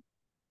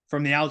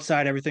 From the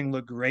outside, everything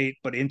looked great,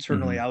 but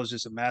internally, mhm, I was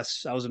just a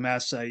mess. I was a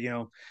mess.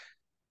 I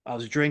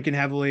was drinking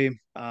heavily.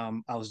 I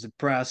was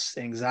depressed,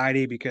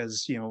 anxiety,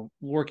 because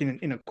working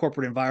in a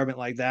corporate environment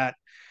like that,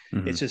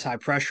 it's mhm, just high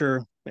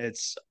pressure.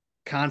 It's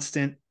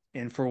constant,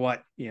 and for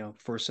what,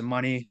 for some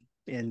money.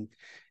 And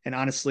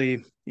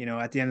honestly,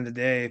 at the end of the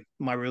day,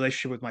 my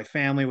relationship with my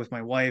family, with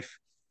my wife,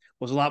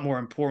 was a lot more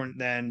important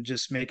than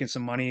just making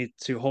some money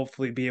to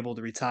hopefully be able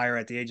to retire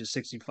at the age of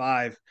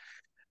 65,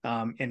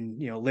 and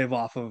live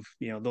off of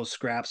those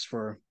scraps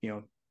for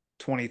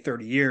 20,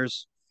 30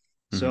 years.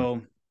 mhm.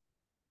 So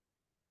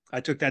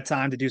I took that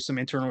time to do some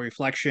internal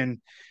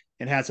reflection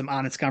and had some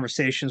honest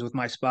conversations with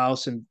my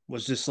spouse, and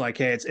was just like,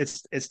 hey,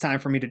 it's time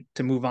for me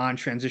to move on,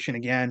 transition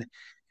again,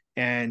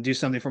 and do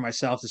something for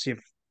myself to see if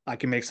I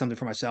can make something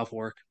for myself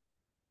work.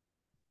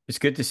 It's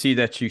good to see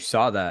that you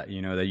saw that,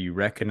 that you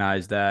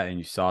recognized that and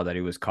you saw that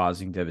it was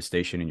causing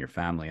devastation in your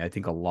family. I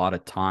think a lot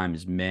of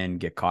times men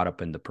get caught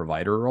up in the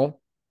provider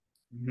role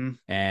Mm-hmm.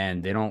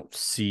 and they don't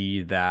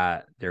see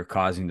that they're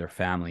causing their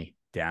family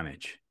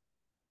damage,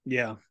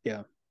 Yeah,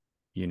 yeah.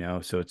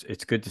 So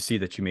it's good to see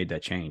that you made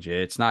that change.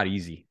 It's not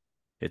easy.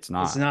 It's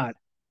It's not. not.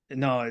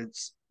 No,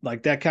 it's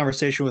like that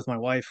conversation with my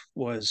wife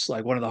was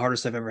like one of the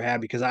hardest I've ever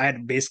had, because I had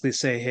to basically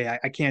say, hey,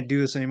 I can't do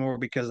this anymore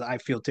because I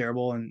feel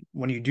terrible. And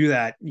when you do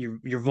that,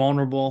 you're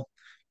vulnerable.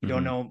 You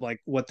don't Hmm. know like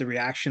what the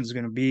reaction is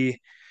going to be.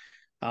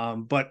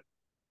 But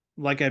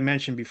like I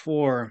mentioned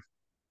before,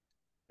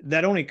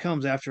 that only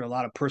comes after a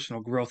lot of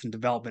personal growth and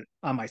development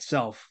on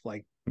myself.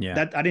 Like Yeah.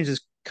 that, I didn't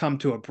just come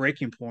to a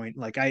breaking point.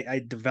 Like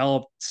I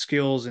developed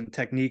skills and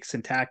techniques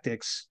and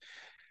tactics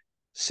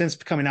since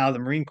coming out of the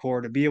Marine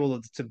Corps to be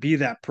able to be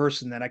that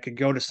person that I could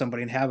go to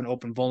somebody and have an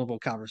open, vulnerable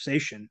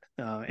conversation,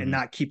 and Hmm.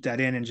 not keep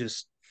that in and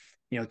just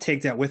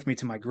take that with me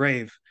to my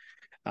grave.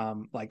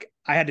 like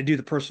I had to do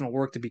the personal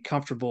work to be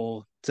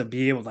comfortable to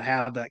be able to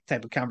have that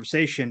type of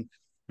conversation,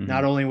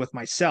 not Mhm. only with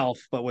myself,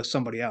 but with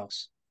somebody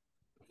else.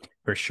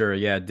 For sure.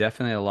 Yeah,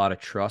 definitely a lot of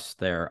trust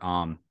there.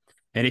 And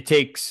it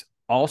takes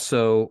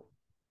also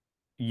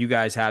you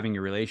guys having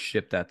a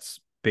relationship that's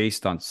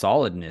based on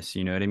solidness,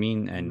 you know what I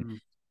mean? And,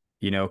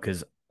 Mm-hmm.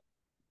 because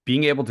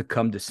being able to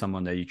come to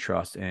someone that you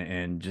trust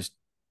and just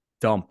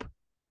dump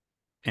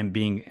and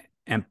being,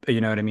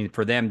 you know what I mean?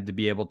 For them to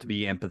be able to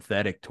be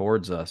empathetic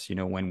towards us,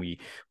 when we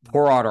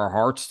pour out our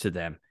hearts to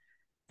them,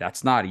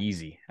 that's not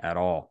easy at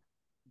all.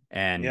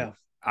 And Yeah.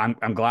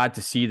 I'm glad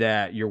to see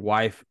that your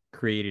wife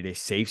created a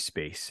safe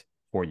space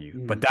for you.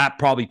 But Mm-hmm. that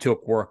probably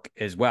took work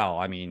as well.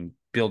 I mean,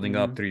 building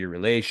Mm-hmm. up through your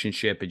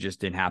relationship, it just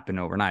didn't happen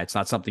overnight. It's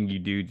not something you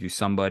do to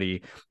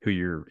somebody who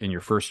you're in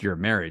your first year of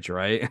marriage,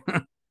 right?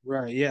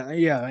 Right. Yeah.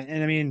 Yeah.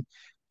 And I mean,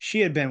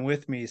 she had been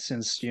with me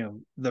since,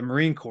 the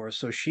Marine Corps.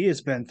 So she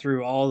has been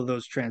through all of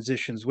those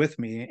transitions with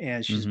me.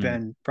 And she's Hmm.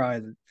 been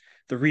probably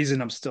the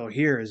reason I'm still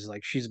here is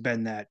like she's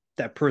been that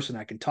person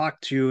I can talk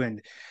to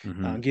and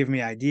Hmm. give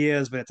me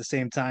ideas, but at the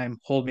same time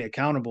hold me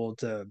accountable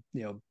to,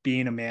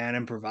 being a man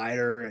and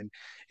provider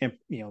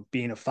and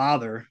being a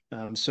father.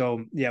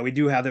 So yeah, we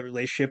do have that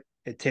relationship.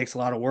 It takes a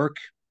lot of work.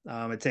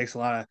 It takes a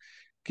lot of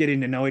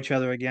getting to know each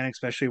other again,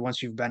 especially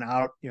once you've been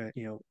out,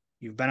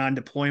 you've been on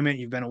deployment,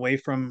 you've been away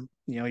from,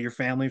 your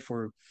family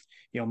for,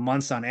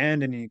 months on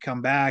end, and you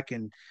come back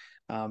and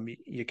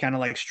you're kind of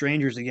like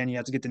strangers again. You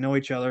have to get to know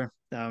each other.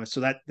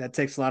 So that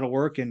takes a lot of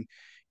work. And,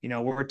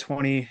 we're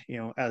 20,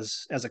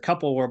 as a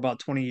couple, we're about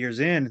 20 years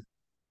in,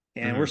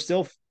 and we're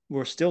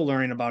Hmm. still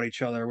learning about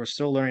each other. We're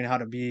still learning how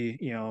to be,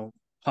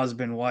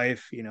 husband,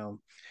 wife,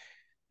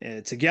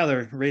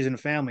 together, raising a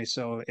family.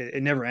 So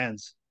it never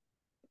ends.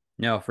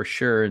 No, for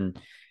sure. And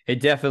it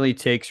definitely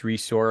takes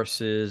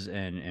resources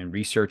and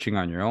researching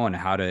on your own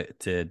how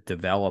to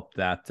develop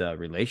that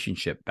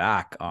relationship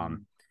back.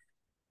 Mhm.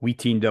 We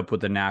teamed up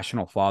with the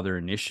National Father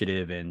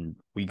Initiative and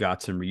we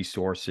got some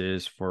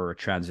resources for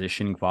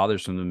transitioning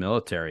fathers from the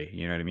military,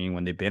 you know what I mean,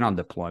 when they've been on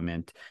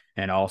deployment,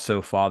 and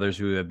also fathers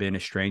who have been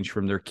estranged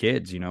from their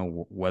kids,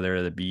 whether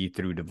it be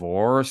through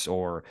divorce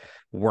or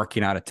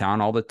working out of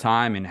town all the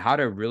time, and how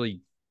to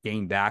really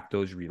gain back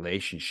those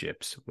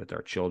relationships with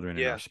our children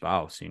and our Yeah.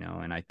 spouse,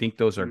 and I think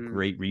those are Mhm.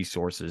 great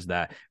resources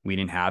that we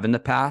didn't have in the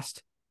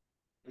past,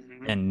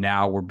 Mhm. and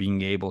now we're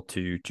being able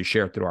to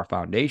share through our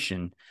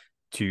foundation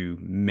to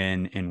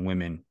men and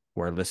women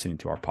who are listening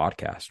to our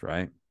podcast,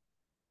 right?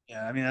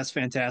 Yeah, I mean, that's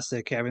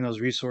fantastic having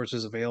those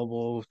resources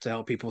available to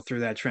help people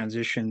through that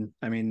transition.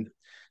 I mean,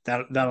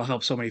 that'll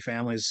help so many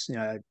families.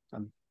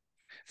 I'm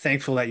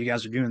thankful that you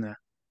guys are doing that.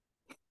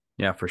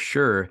 Yeah, for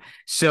sure.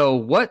 So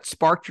what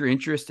sparked your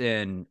interest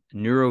in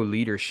neuro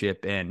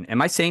leadership, and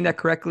am I saying that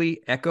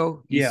correctly?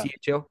 Yeah,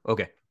 ECHO?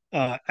 Okay.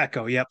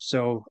 Echo. Yep.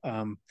 So,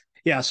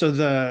 yeah. So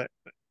the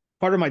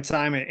part of my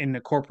time in the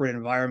corporate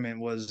environment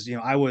was,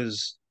 I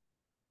was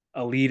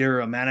a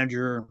leader, a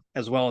manager,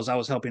 as well as I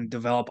was helping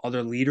develop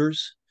other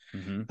leaders.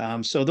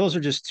 Mm-hmm. So those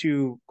are just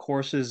two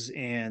courses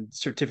and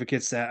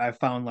certificates that I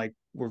found like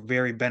were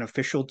very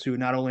beneficial to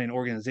not only an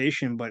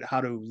organization, but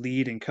how to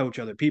lead and coach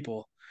other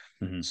people.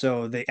 Mm-hmm.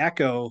 So the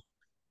ECHO,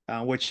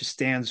 which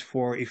stands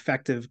for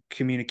Effective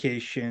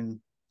Communication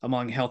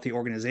Among Healthy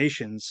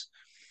Organizations,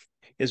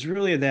 is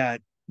really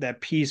that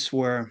piece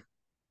where,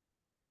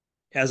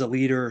 as a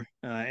leader,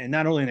 and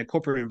not only in a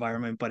corporate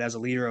environment, but as a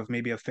leader of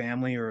maybe a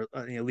family or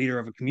a leader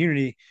of a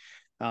community,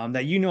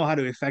 that you know how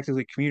to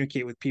effectively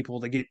communicate with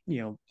people to get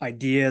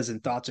ideas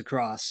and thoughts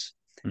across,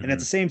 and at Mm-hmm.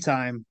 the same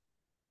time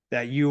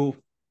that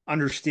you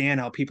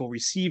understand how people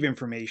receive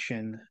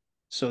information,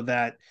 so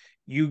that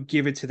you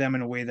give it to them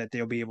in a way that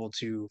they'll be able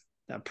to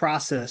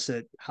process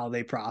it how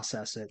they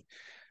process it,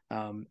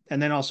 and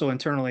then also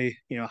internally,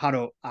 how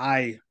do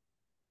I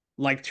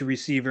like to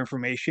receive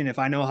information? If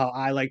I know how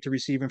I like to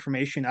receive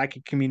information, I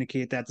can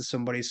communicate that to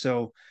somebody,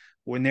 so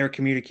when they're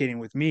communicating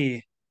with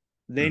me,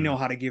 they Mm-hmm. know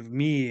how to give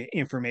me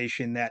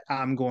information that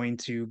I'm going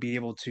to be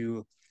able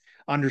to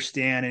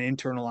understand and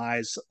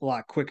internalize a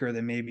lot quicker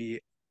than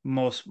maybe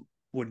most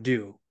would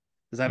do.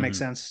 Does that make Mm-hmm.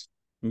 sense?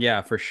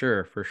 Yeah, for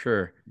sure, for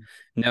sure.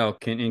 No,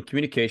 and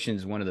communication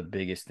is one of the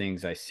biggest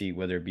things I see,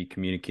 whether it be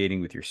communicating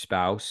with your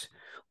spouse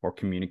or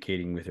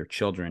communicating with your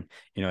children.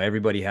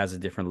 Everybody has a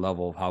different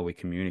level of how we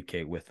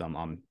communicate with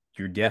them.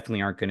 You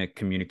definitely aren't going to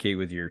communicate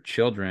with your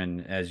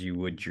children as you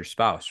would your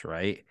spouse,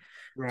 right?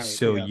 Right.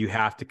 So Yeah. you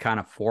have to kind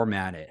of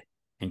format it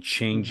and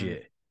change Hmm.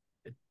 it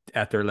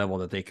at their level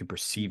that they can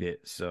perceive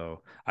it.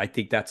 So I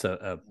think that's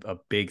a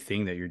big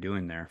thing that you're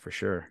doing there for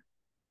sure.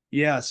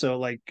 Yeah. So,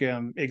 like,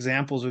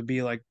 examples would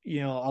be like,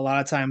 a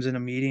lot of times in a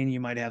meeting, you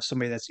might have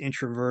somebody that's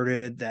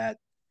introverted that,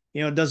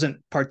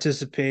 doesn't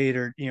participate,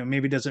 or,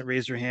 maybe doesn't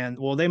raise their hand.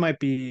 Well, they might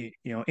be,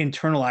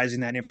 internalizing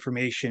that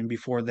information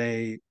before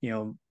they,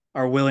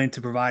 are willing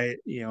to provide,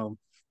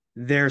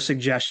 their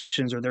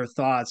suggestions or their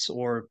thoughts,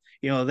 or,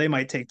 they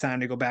might take time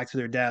to go back to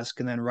their desk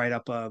and then write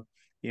up a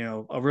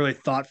really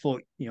thoughtful,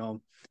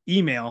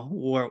 email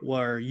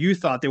where you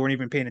thought they weren't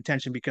even paying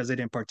attention because they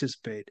didn't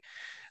participate.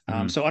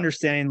 Mm-hmm. So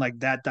understanding like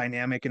that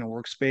dynamic in a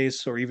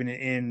workspace or even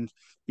in,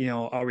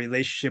 a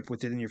relationship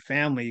within your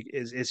family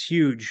is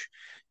huge.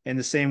 And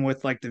the same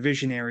with like the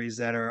visionaries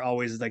that are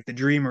always like the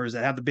dreamers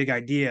that have the big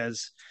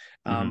ideas,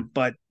 Mm-hmm.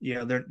 but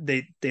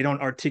they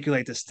don't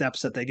articulate the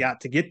steps that they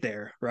got to get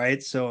there,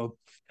 right? So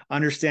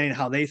understanding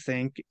how they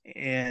think,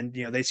 and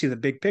they see the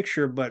big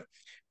picture, but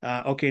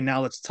okay,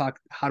 now let's talk.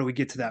 How do we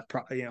get to that?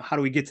 How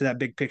do we get to that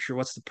big picture?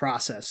 What's the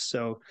process?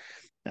 So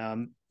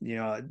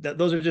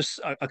those are just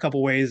a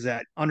couple ways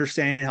that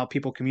understanding how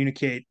people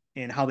communicate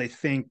and how they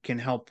think can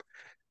help,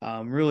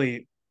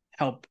 really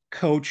help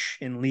coach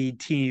and lead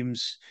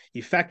teams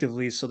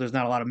effectively, so there's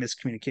not a lot of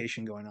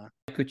miscommunication going on.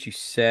 Like what you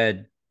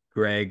said,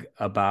 Greg,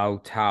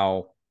 about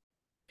how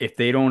if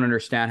they don't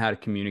understand how to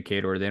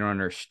communicate or they don't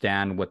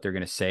understand what they're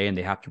going to say and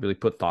they have to really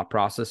put thought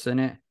process in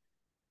it,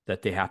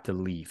 that they have to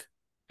leave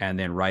and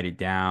then write it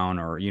down,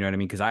 or you know what I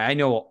mean? Because I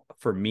know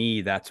for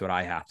me, that's what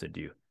I have to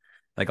do.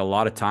 Like a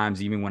lot of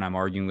times, even when I'm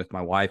arguing with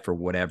my wife or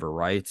whatever,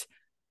 right?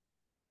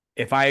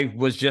 If I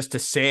was just to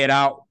say it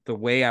out the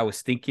way I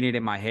was thinking it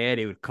in my head,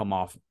 it would come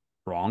off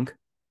wrong.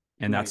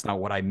 And Right. that's not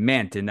what I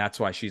meant. And that's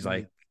why she's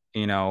Mm-hmm. like,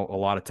 a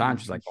lot of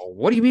times she's like, oh,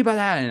 what do you mean by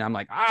that? And I'm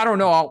like, I don't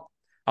know.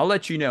 I'll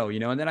let you know,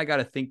 and then I got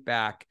to think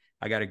back.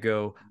 I got to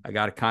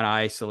kind of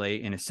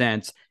isolate in a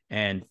sense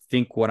and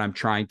think what I'm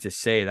trying to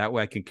say. That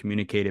way I can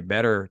communicate it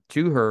better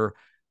to her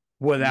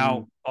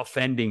without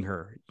offending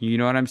her. You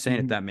know what I'm saying?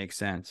 If Mm-hmm. that makes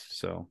sense.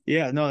 So,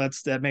 Yeah, no,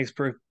 that makes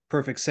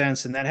perfect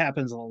sense, and that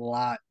happens a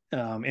lot,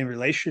 in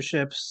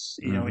relationships.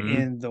 mm-hmm,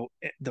 In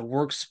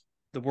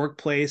the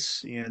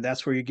workplace.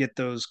 That's where you get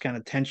those kind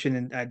of tension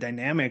and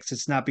dynamics.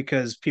 It's not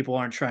because people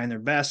aren't trying their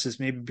best; it's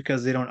maybe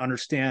because they don't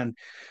understand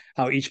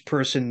how each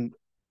person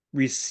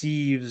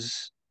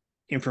receives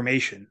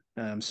information.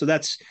 So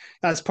that's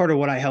part of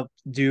what I help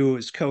do,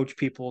 is coach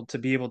people to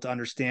be able to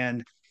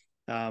understand,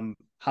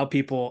 how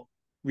people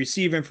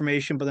receive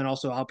information, but then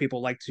also how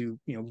people like to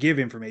give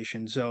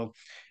information. So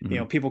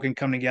mm-hmm, people can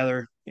come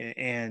together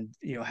and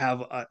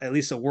have at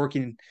least a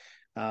working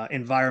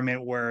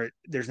environment where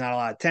there's not a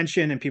lot of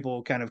tension and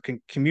people kind of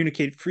can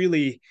communicate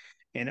freely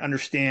and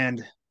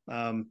understand,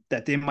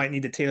 that they might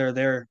need to tailor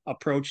their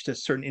approach to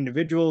certain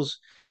individuals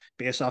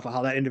based off of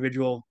how that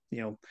individual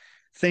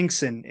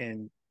thinks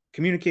and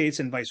communicates,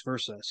 and vice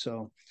versa.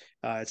 So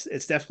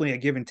it's definitely a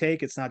give and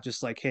take. It's not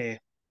just like, hey,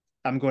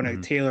 I'm going to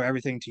mm-hmm. tailor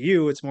everything to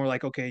you. It's more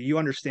like, okay, you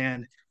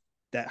understand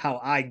that how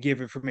I give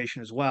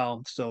information as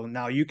well. So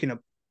now you can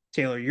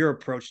tailor your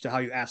approach to how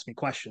you ask me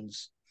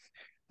questions.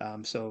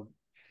 So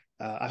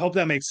I hope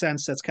that makes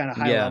sense. That's kind of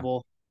high Yeah.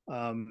 level.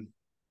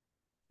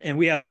 And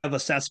we have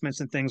assessments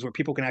and things where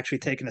people can actually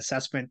take an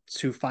assessment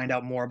to find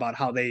out more about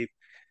how they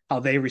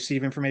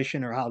receive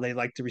information or how they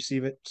like to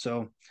receive it.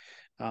 So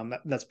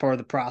that's part of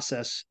the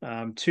process,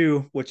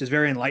 too, which is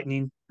very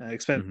enlightening, Mm-hmm.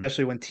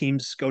 especially when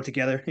teams go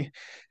together.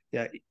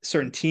 Yeah,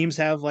 certain teams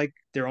have like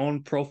their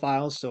own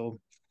profiles. So,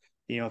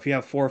 if you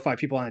have 4 or 5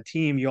 people on a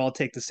team, you all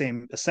take the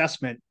same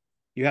assessment.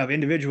 You have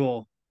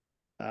individual,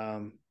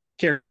 um,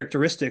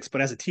 characteristics, but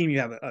as a team, you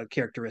have a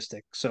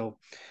characteristic. So,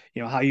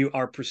 how you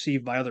are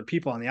perceived by other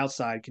people on the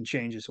outside can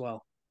change as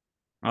well.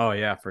 Oh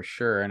yeah, for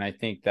sure. And I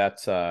think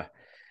that's a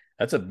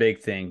big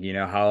thing,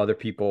 how other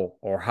people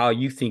or how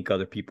you think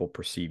other people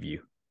perceive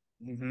you.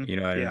 Mm-hmm.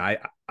 And Yeah.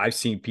 I've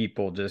seen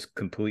people just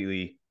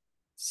completely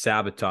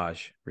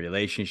sabotage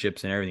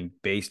relationships and everything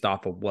based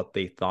off of what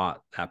they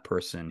thought that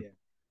person Yeah.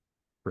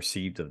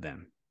 perceived of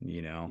them.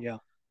 Yeah.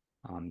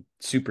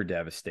 Super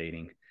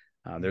devastating.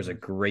 There's a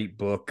Mm-hmm. great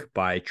book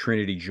by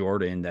Trinity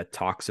Jordan that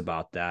talks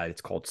about that.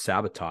 It's called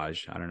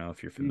Sabotage. I don't know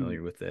if you're Mm.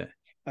 familiar with it.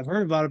 I've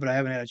heard about it, but I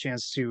haven't had a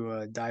chance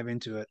to dive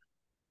into it.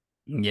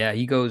 Yeah,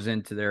 he goes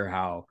into there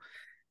how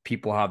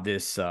people have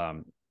this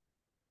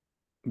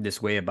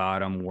way about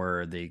them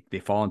where they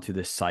fall into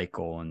this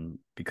cycle, and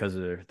because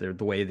of their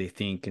the way they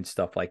think and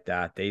stuff like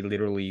that, they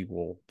literally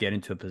will get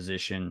into a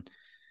position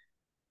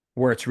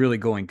where it's really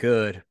going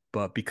good,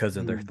 but because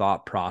of their Mm.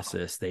 thought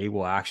process they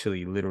will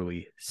actually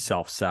literally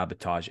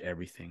self-sabotage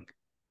everything,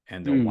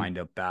 and they'll Mm. wind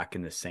up back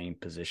in the same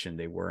position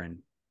they were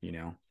in.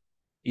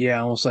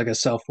 Yeah, almost like a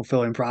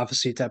self-fulfilling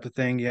prophecy type of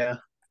thing. Yeah.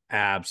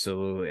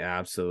 Absolutely, Yeah.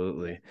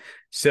 absolutely.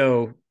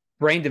 So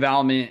brain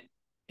development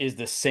is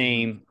the Mhm.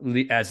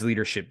 same as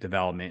leadership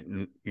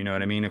development. You know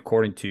what I Mhm. mean?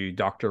 According to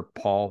Dr.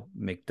 Paul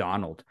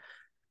McDonald.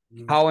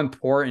 Mhm. How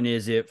important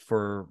is it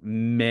for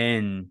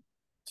men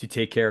to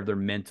take care of their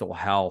mental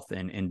health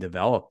and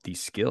develop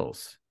these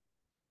skills?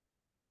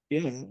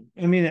 Yeah.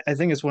 I mean, I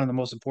think it's one of the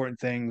most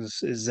important things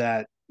is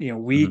that,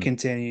 we Mhm,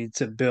 continue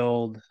to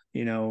build,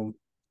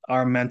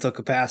 our mental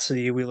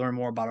capacity. We learn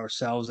more about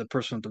ourselves at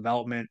personal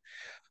development.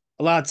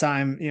 A lot of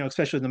time,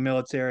 especially in the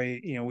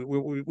military,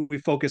 we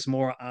focus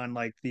more on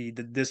like the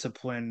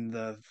discipline,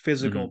 the mhm,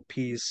 physical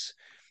piece,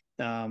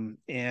 and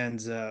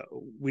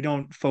we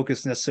don't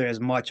focus necessarily as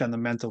much on the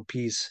mental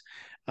piece.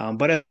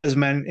 But as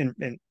men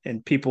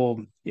and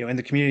people, in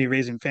the community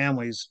raising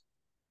families,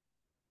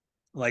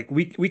 like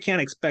we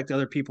can't expect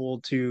other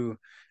people to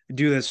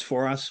do this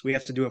for us. We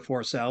have to do it for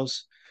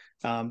ourselves.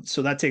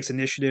 So that takes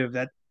initiative.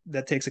 That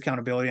that takes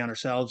accountability on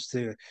ourselves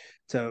to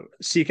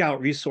seek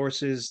out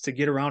resources, to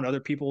get around other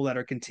people that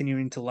are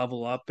continuing to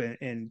level up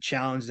and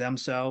challenge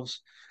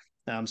themselves.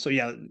 So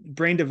yeah,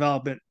 brain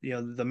development,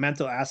 the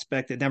mental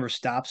aspect, it never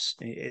stops.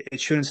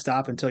 It shouldn't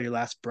stop until your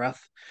last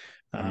breath.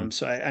 Mhm.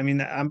 So I mean,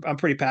 I'm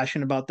pretty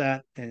passionate about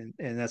that, and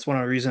that's one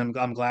of the reasons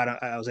I'm glad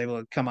I was able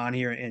to come on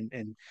here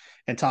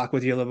and talk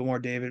with you a little bit more,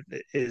 David.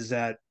 Is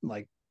that,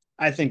 like,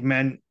 I think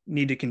men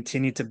need to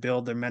continue to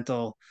build their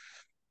mental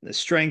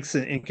strengths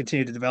and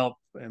continue to develop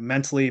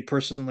mentally,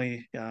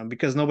 personally,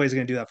 because nobody's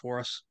going to do that for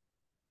us.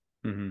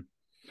 Mhm.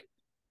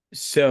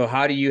 So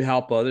how do you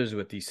help others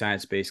with these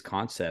science-based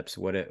concepts?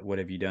 What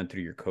have you done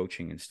through your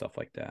coaching and stuff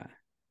like that?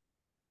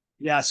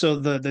 Yeah, so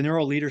the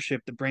neural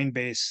leadership, the brain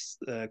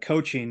based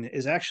coaching,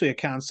 is actually a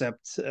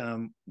concept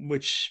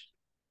which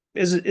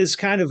is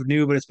kind of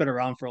new, but it's been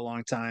around for a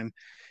long time.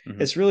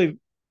 Mhm. It's really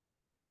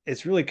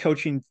it's really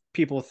coaching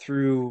people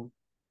through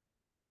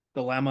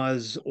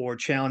dilemmas or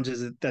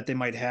challenges that they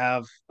might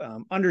have,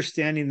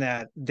 understanding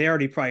that they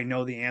already probably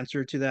know the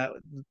answer to that,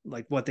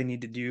 like what they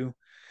need to do,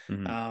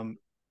 Mhm. um,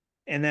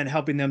 and then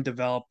helping them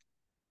develop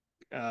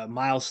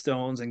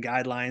milestones and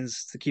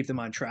guidelines to keep them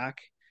on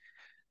track.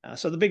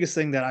 So the biggest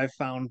thing that I've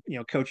found,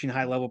 coaching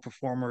high level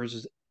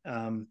performers,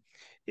 um,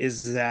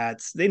 is that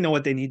they know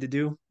what they need to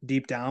do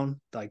deep down.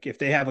 Like if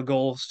they have a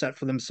goal set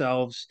for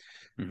themselves,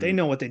 they Mhm.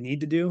 know what they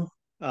need to do.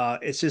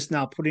 It's just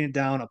now putting it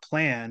down a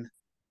plan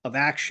of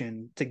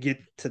action to get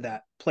to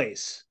that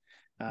place.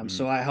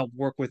 So Mhm. I help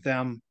work with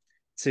them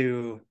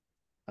to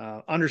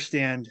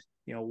understand,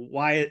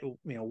 why,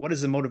 what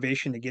is the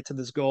motivation to get to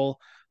this goal,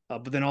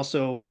 but then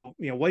also,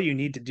 what do you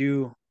need to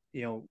do,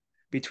 you know,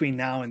 between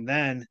now and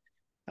then,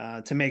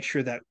 to make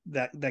sure that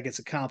gets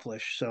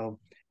accomplished. So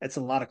it's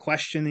a lot of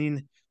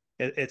questioning.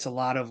 It's a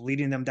lot of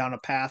leading them down a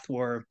path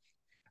where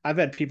I've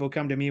had people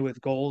come to me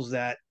with goals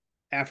that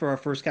after our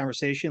first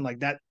conversation, like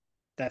that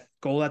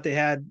goal that they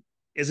had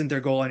isn't their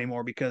goal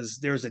anymore because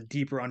there's a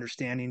deeper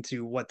understanding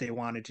to what they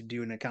wanted to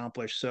do and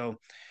accomplish. So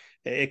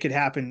it could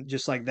happen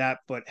just like that.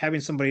 But having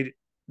somebody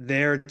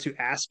there to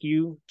ask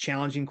you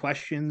challenging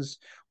questions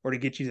or to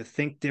get you to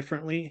think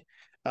differently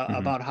Mhm.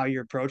 about how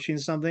you're approaching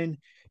something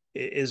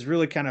is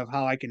really kind of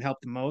how I can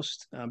help the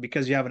most,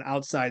 because you have an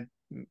outside,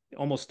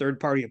 almost third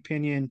party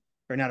opinion,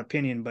 or not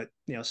opinion, but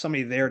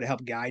somebody there to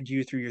help guide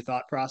you through your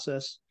thought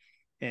process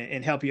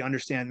and help you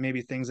understand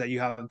maybe things that you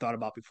haven't thought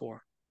about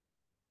before.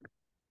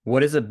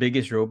 What is the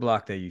biggest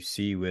roadblock that you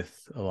see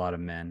with a lot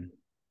of men?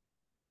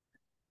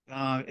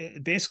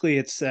 Basically,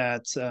 it's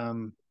that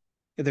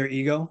their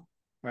ego,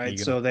 right?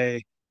 Ego. So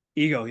they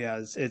ego, yeah,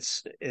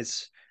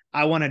 it's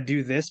I want to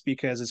do this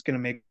because it's going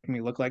to make me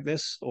look like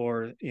this,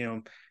 or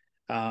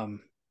um,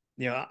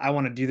 I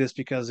want to do this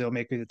because it'll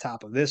make me the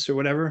top of this or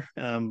whatever.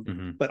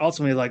 Mhm. But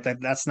ultimately, like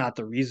that's not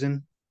the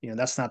reason.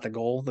 That's not the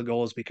goal. The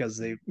goal is because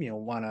they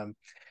want to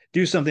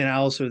do something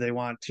else, or they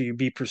want to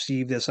be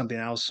perceived as something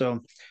else.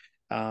 So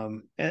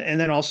and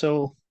then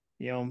also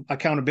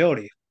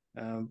accountability.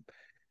 Um,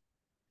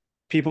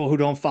 People who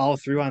don't follow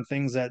through on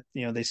things that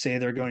they say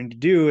they're going to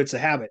do, it's a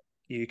habit.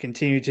 You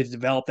continue to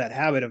develop that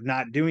habit of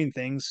not doing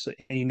things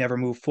and you never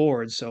move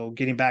forward. So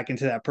getting back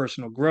into that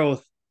personal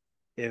growth,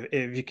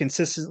 if you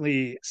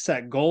consistently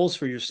set goals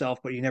for yourself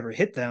but you never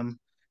hit them,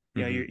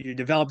 Mhm. you're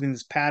developing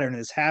this pattern,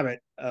 this habit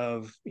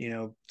of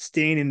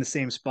staying in the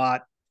same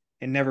spot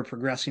and never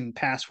progressing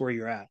past where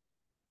you're at.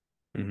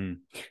 Mhm.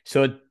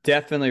 So it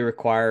definitely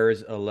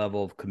requires a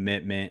level of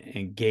commitment,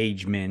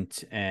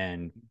 engagement,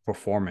 and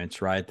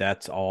performance, right?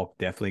 That's all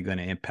definitely going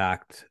to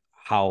impact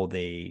how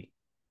they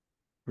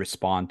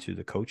respond to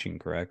the coaching,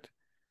 correct? On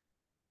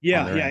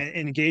Yeah, their yeah, end.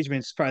 and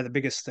engagement is probably the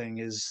biggest thing.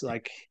 Is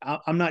like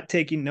I'm not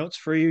taking notes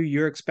for you.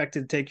 You're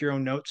expected to take your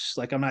own notes.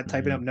 Like I'm not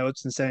typing up Mhm.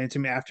 notes and sending it to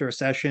me after a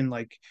session.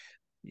 Like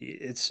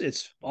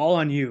it's all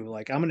on you.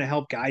 Like I'm going to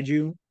help guide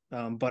you,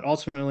 but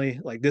ultimately,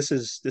 like this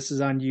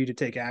is on you to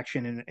take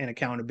action and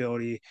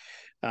accountability,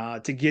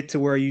 to get to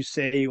where you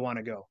say you want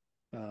to go.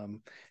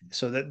 Um,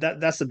 so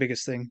that's the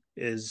biggest thing.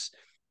 Is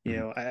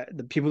Mhm.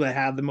 the people that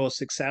have the most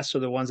success are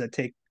the ones that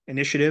take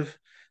initiative.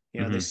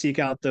 They Mhm. seek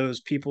out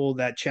those people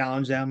that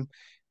challenge them,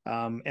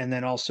 and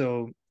then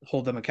also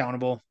hold them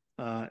accountable.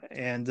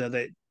 And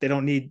they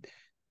don't need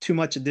too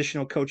much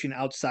additional coaching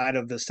outside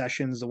of the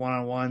sessions, the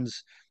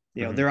one-on-ones.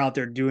 Mhm. They're out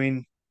there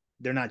doing.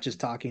 They're not just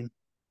talking.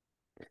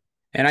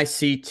 And I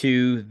see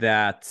too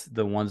that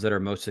the ones that are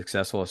most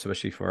successful,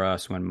 especially for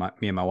us, when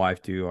me and my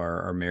wife do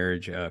our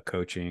marriage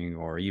coaching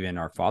or even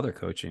our father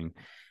coaching,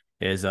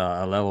 is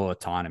a level of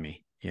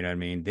autonomy. You know what I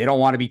mean? They don't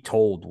want to be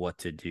told what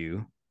to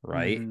do,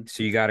 right? Mm-hmm.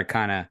 So you got to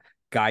kind of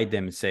guide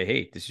them and say,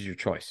 hey, this is your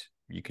choice.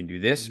 You can do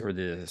this Mm-hmm. or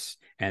this,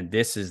 and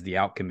this is the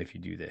outcome if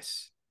you do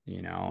this,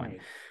 and Right.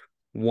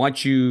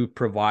 once you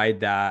provide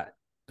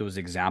those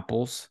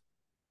examples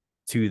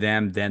to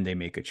them, then they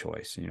make a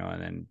choice, and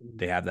then Mm-hmm.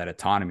 they have that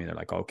autonomy. They're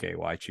like, okay,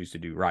 well, I choose to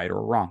do right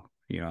or wrong.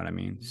 You know what I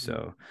mean? Mm-hmm.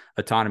 So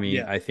autonomy,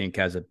 Yeah. I think,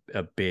 has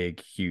a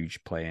big,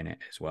 huge play in it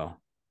as well.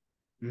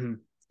 Mm-hmm.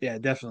 Yeah,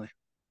 definitely.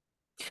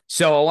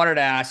 So I wanted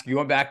to ask you,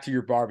 going back to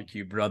your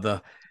barbecue,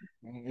 brother,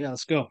 Yeah,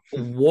 let's go.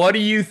 what do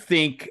you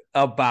think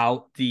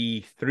about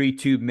the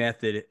 3-2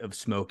 method of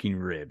smoking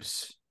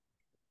ribs?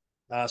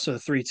 So the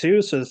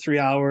 3-2, so the 3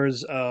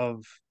 hours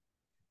of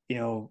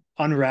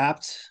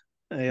unwrapped,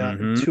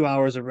 Mm-hmm. 2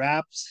 hours of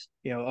wrapped.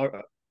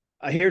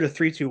 I hear the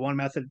 3-2-1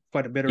 method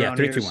quite a bit Yeah, around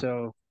three, here. two, one.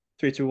 So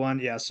 3-2-1,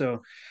 yeah.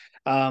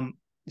 Um,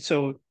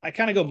 so I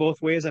kind of go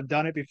both ways. I've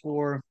done it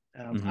before.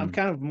 I'm Mm-hmm.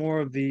 kind of more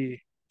of the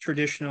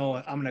traditional.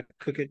 I'm gonna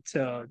cook it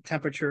to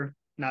temperature,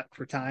 not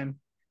for time.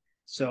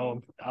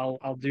 So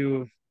I'll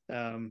do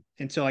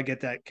until I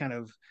get that kind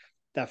of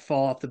that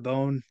fall off the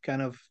bone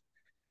kind of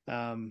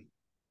um,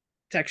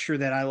 texture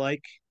that I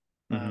like.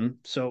 Mm-hmm.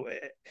 So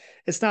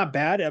it's not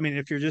bad. I mean,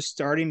 if you're just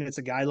starting, it's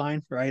a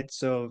guideline, right?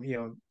 So,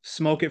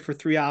 smoke it for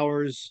 3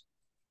 hours,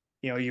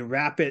 you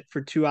wrap it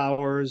for 2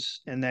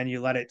 hours and then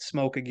you let it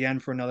smoke again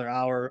for another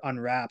hour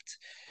unwrapped.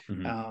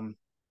 Mm-hmm. Um,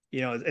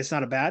 it's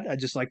not a bad. I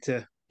just like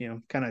to,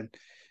 kind of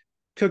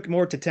cook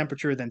more to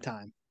temperature than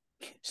time.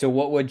 So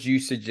what would you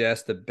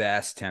suggest the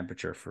best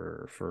temperature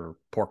for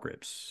pork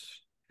ribs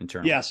Yeah,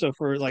 internally? so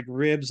for like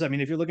ribs, I mean,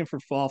 if you're looking for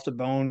fall off the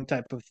bone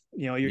type of,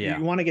 Yeah.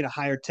 you want to get a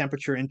higher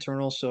temperature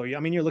internal. So, I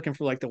mean, you're looking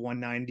for like the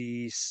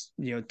 190s,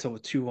 to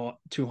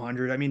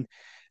 200. I mean,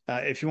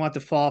 if you want the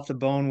fall off the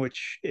bone,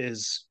 which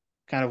is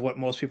kind of what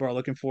most people are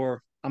looking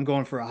for, I'm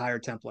going for a higher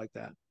temp like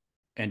that.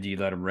 And do you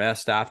let them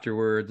rest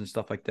afterwards and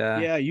stuff like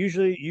that? Yeah,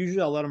 usually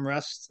I'll let them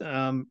rest.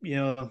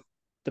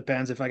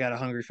 Depends if I got a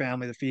hungry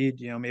family to feed,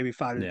 maybe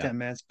 5 to Yeah. 10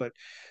 minutes, but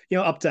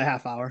up to a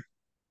half hour.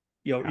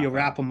 You'll Half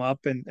wrap hour. them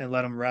up and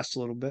let them rest a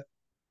little bit.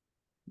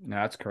 No,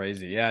 that's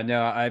crazy. Yeah,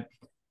 no,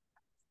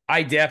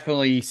 I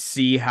definitely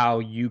see how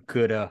you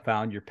could have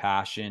found your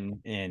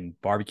passion in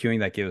barbecuing.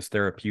 Like it was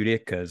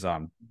therapeutic because I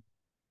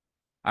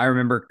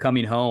remember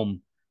coming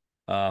home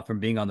from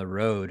being on the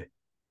road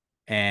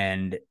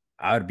and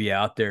I would be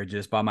out there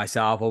just by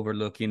myself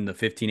overlooking the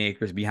 15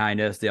 acres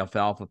behind us, the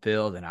alfalfa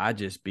field, and I'd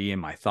just be in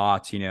my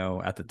thoughts.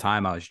 At the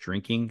time I was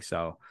drinking,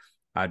 so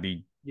I'd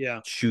be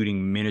Yeah.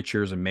 shooting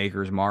miniatures of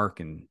Maker's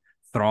Mark and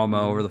throw them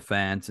over Mhm. the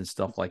fence and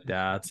stuff like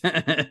that.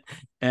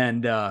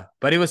 And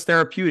but it was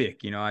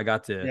therapeutic. I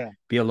got to Yeah.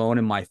 be alone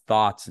in my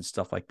thoughts and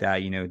stuff like that.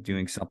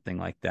 Doing something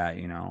like that.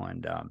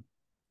 And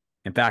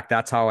in fact,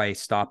 that's how I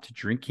stopped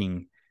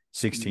drinking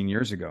 16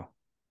 years ago.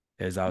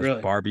 As I was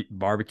Really?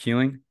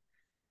 barbecuing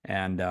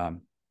and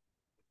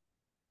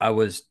I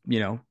was,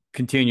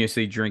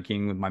 continuously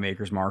drinking with my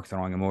Maker's Mark,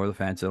 throwing them over the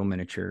fence, little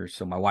miniatures,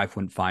 so my wife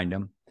wouldn't find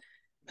them.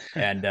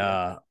 And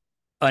Yeah.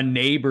 a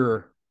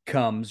neighbor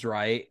comes,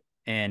 right,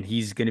 and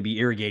he's going to be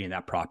irrigating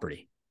that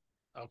property.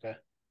 Okay.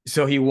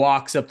 So he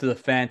walks up to the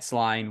fence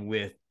line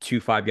with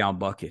 2 5-gallon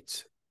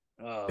buckets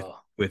Oh,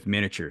 with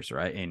miniatures,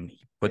 right, and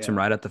he puts them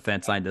yeah. right at the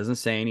fence line, doesn't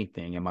say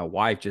anything, and my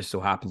wife just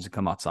so happens to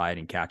come outside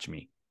and catch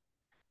me,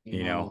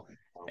 you know,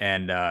 Wow.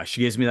 and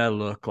she gives me that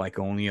look like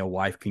only a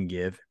wife can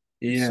give.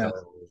 Yeah. So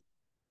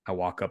I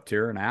walk up to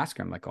her and I ask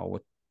her, I'm like, oh,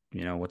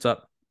 what's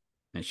up?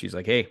 And she's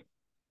like, hey,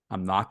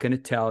 I'm not going to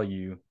tell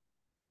you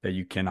that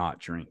you cannot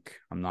drink.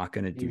 I'm not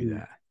going to do Mhm.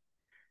 that.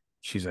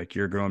 She's like,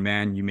 you're a grown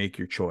man. You make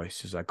your choice.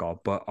 She's like, oh,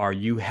 but are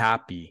you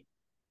happy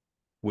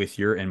with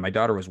and my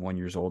daughter was 1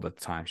 year old at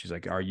the time. She's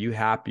like, are you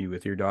happy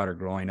with your daughter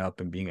growing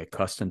up and being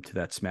accustomed to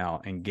that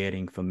smell and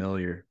getting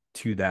familiar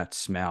to that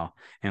smell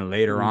and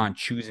later Mhm. on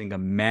choosing a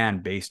man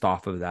based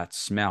off of that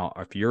smell?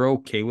 If you're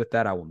okay with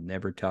that, I will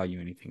never tell you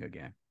anything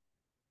again.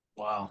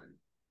 Wow.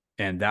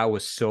 And that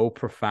was so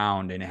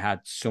profound and it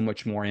had so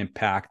much more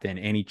impact than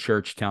any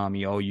church telling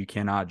me, oh, you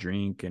cannot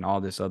drink and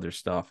all this other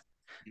stuff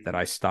that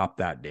I stopped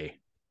that day.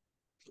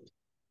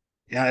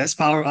 Yeah, that's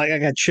power. I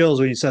got chills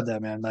when you said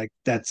that, man. Like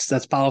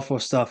that's powerful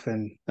stuff,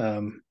 and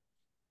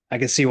I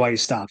can see why you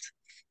stopped.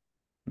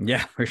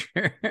 Yeah, for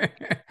sure.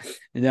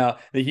 The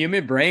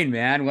human brain,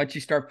 man, once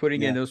you start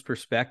putting in Yeah. those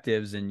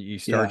perspectives and you Yeah.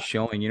 start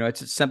showing,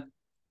 it's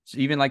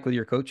even like with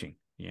your coaching,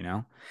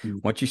 Mhm.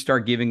 once you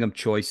start giving them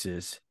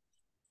choices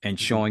and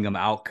showing them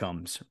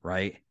outcomes,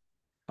 right,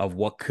 of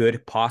what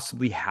could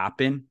possibly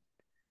happen,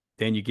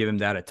 then you give him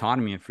that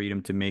autonomy and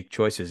freedom to make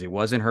choices. It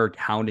wasn't her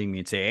hounding me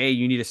and say, hey,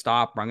 you need to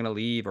stop, or I'm going to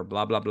leave, or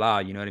blah, blah, blah.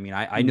 You know what I mean?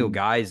 I know Mhm.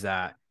 guys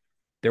that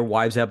their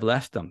wives have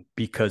left them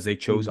because they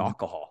chose Mhm.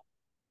 alcohol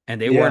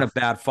and they weren't Yeah. a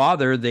bad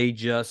father. They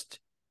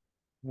just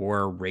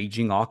were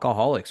raging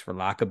alcoholics, for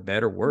lack of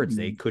better words.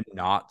 They Mhm. could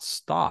not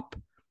stop.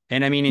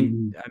 And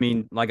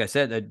Mhm. like I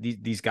said,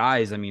 these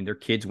guys, their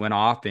kids went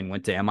off and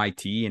went to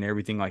MIT and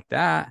everything like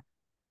that,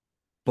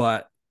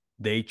 but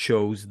they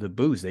chose the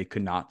booze. They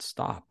could not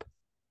stop.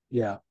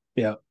 Yeah.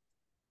 Yeah.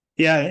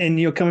 Yeah,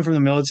 and coming from the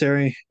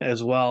military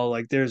as well,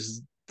 like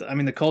I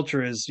mean, the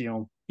culture is,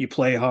 you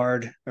play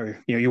hard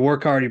or you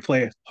work hard, you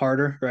play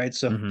harder, right?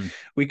 So Mm-hmm.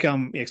 we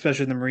come,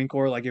 especially in the Marine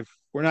Corps, like if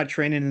we're not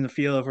training in the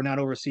field, if we're not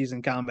overseas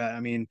in combat, I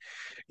mean,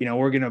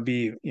 we're gonna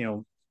be,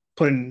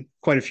 putting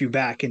quite a few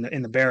back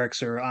in the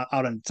barracks or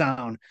out in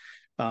town,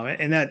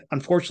 and that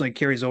unfortunately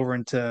carries over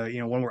into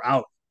when we're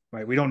out,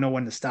 right? We don't know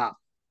when to stop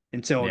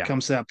until it Yeah.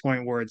 comes to that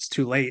point where it's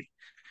too late,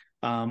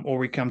 or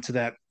we come to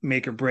that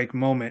make or break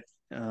moment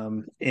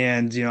And,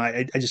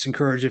 I just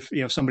encourage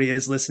if somebody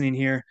is listening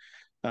here,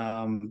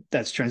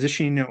 that's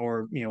transitioning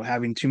or,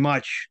 having too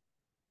much.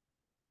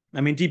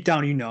 I mean, deep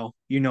down,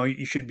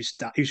 you should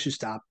stop. You should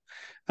stop.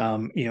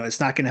 It's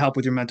not going to help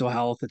with your mental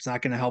health. It's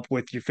not going to help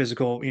with your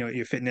physical,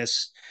 your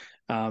fitness.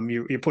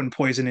 You're putting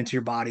poison into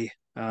your body.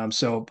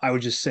 So I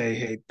would just say,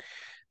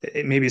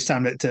 hey, maybe it's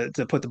time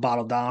to put the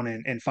bottle down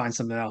and find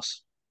something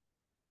else.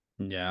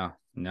 Yeah,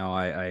 no,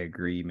 I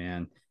agree,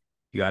 man.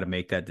 You got to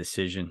make that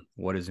decision.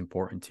 What is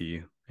important to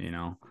you, you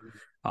know?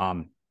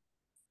 Um,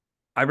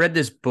 I read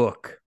this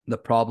book, The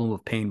Problem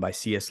of Pain by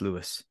C.S.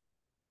 Lewis.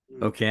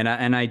 Okay,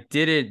 and I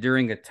did it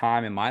during a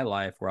time in my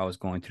life where I was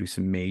going through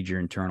some major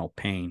internal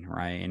pain,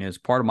 right? And it was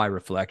part of my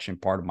reflection,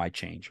 part of my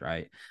change,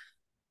 right?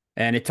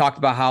 And it talked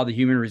about how the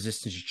human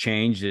resistance to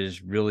change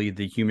is really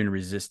the human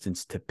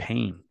resistance to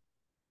pain.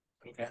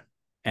 Okay.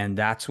 And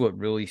that's what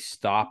really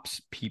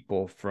stops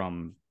people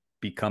from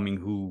becoming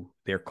who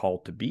they're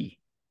called to be.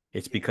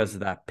 It's because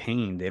of that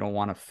pain. They don't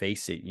want to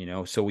face it, you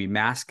know? So we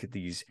mask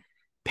these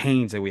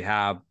pains that we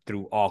have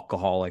through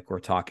alcohol, like we're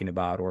talking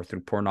about, or through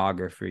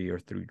pornography or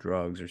through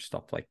drugs or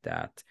stuff like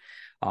that.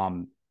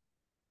 Um,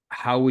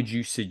 how would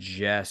you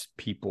suggest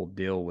people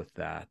deal with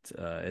that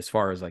as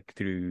far as like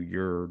through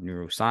your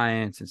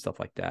neuroscience and stuff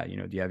like that?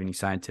 Do you have any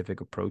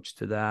scientific approach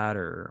to that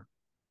or?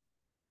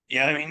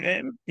 Yeah,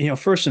 I mean,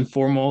 first and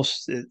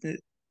foremost,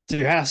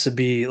 there has to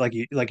be like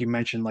you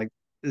mentioned, like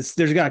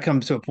there's got to come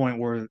to a point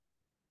where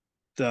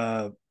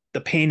the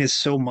the pain is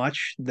so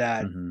much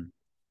that Mm-hmm,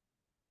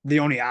 the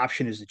only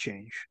option is to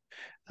change.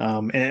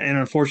 And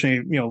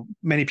unfortunately,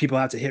 many people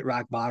have to hit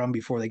rock bottom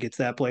before they get to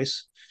that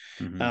place.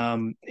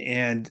 mm-hmm,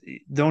 And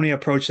the only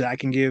approach that I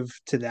can give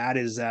to that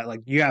is that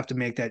like you have to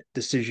make that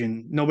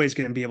decision. Nobody's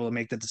going to be able to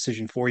make that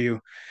decision for you.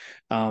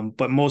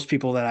 But most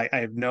people that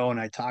I know and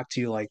I talk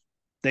to, like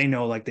they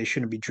know like they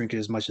shouldn't be drinking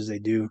as much as they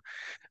do.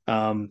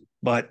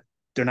 But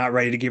they're not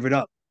ready to give it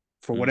up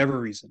for mm, whatever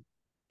reason.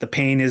 The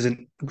pain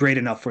isn't great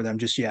enough for them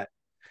just yet.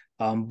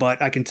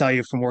 But I can tell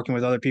you from working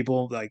with other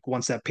people, like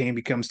once that pain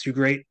becomes too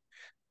great,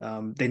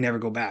 they never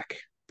go back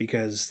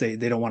because they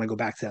don't want to go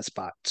back to that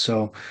spot.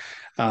 So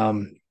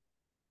um,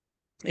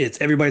 it's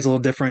everybody's a little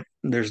different.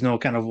 There's no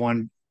kind of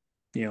one,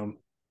 you know,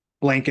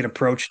 blanket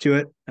approach to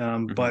it.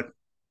 mm-hmm. But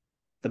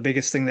the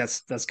biggest thing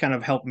that's kind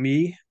of helped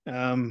me,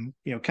 kind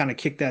of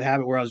kick that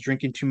habit where I was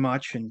drinking too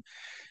much and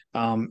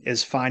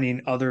is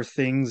finding other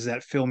things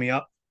that fill me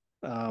up.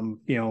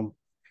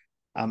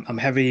 I'm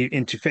heavy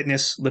into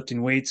fitness,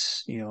 lifting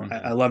weights. I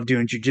Mm-hmm. love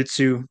doing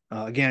jujitsu.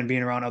 Again,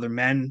 being around other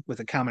men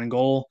with a common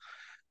goal.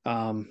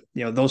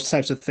 Those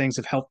types of things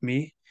have helped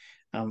me.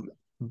 Um,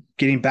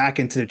 Getting back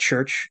into the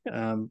church,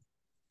 going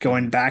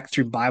Mm-hmm. back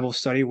through Bible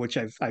study, which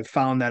I've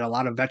found that a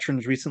lot of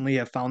veterans recently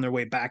have found their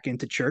way back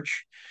into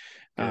church.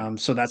 Good.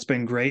 So that's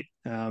been great.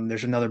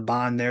 There's another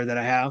bond there that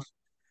I have,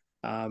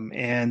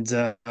 and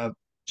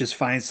just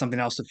finding something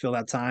else to fill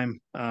that time.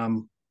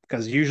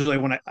 Because usually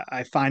when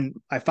I found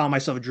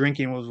myself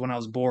drinking was when I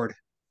was bored,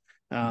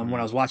 when I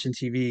Mm-hmm. was watching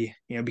TV.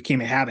 It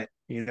became a habit.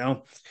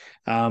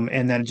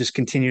 And then it just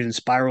continued and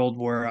spiraled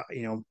where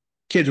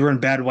kids were in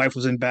bed, wife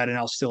was in bed, and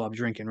I was still up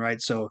drinking.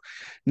 Right, so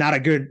not a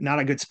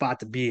good spot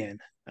to be in.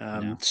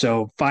 No.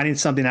 So finding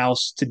something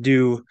else to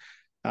do.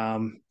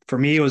 For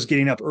me, it was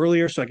getting up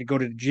earlier so I could go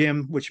to the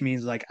gym, which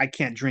means like I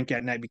can't drink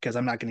at night because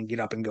I'm not going to get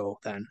up and go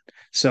then.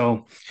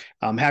 So,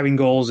 having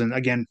goals and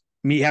again,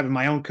 me having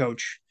my own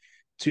coach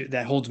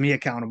that holds me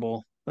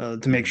accountable to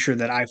make Mm-hmm. sure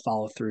that I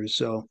follow through.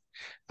 So,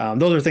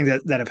 those are things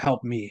that have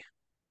helped me.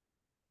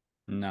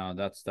 No,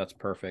 that's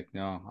perfect.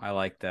 No, I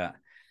like that.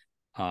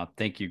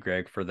 Thank you,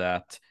 Greg, for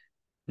that.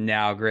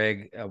 Now,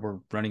 Greg, we're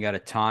running out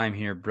of time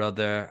here,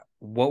 brother.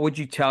 What would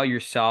you tell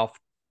yourself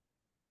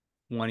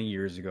 20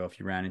 years ago if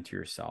you ran into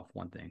yourself?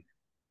 One thing.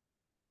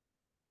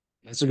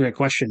 That's a great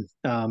question.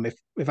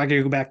 If I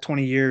could go back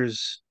 20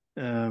 years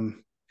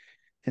and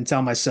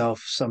tell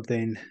myself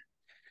something,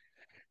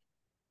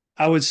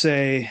 I would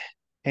say,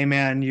 "Hey,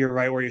 man, you're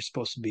right where you're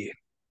supposed to be."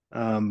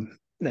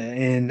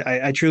 And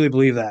I truly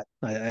believe that.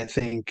 I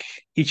think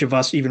each of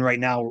us, even right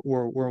now,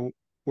 we're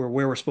where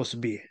we're supposed to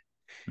be,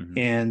 Mm-hmm.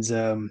 and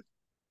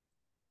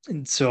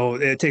so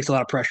it takes a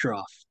lot of pressure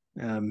off.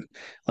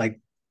 Like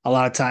a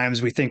lot of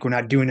times, we think we're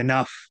not doing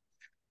enough.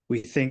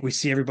 We think we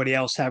see everybody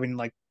else having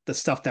like the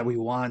stuff that we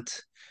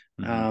want.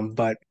 Mm-hmm.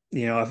 But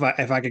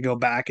if I could go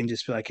back and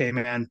just be like, hey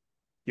man,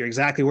 you're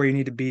exactly where you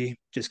need to be.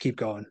 Just keep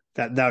going.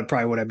 That would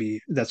probably what I'd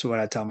be. That's what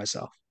I'd tell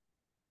myself.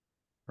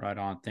 Right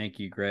on. Thank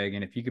you, Greg.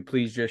 And if you could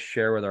please just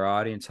share with our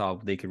audience how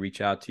they could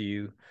reach out to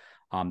you,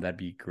 that'd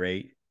be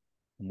great.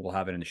 We'll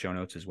have it in the show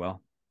notes as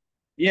well.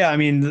 Yeah, I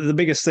mean the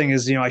biggest thing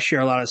is I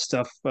share a lot of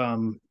stuff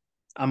on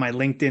my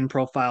LinkedIn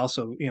profile.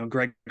 So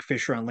Greg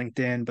Fischer on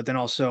LinkedIn, but then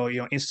also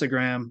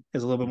Instagram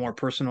is a little bit more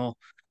personal.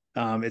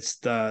 It's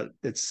the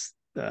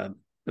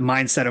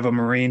mindset of a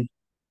Marine,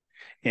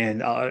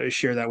 and I'll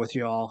share that with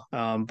you all.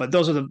 But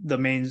those are the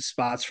main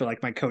spots for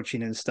like my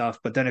coaching and stuff.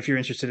 But then if you're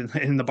interested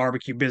in the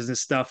barbecue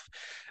business stuff,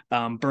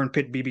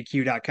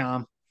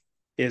 burnpitbbq.com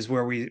is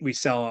where we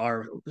sell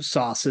our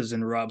sauces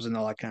and rubs and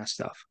all that kind of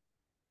stuff.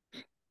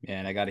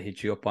 Man, I got to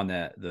hit you up on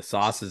the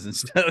sauces and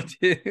stuff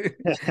too.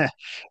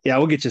 Yeah,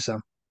 we'll get you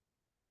some.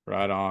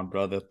 Right on,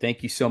 brother.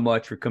 Thank you so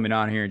much for coming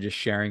on here and just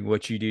sharing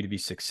what you do to be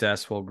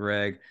successful,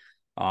 Greg.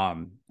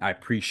 I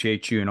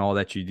appreciate you and all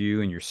that you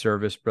do and your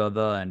service,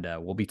 brother. And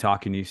we'll be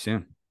talking to you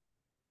soon.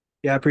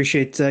 Yeah, I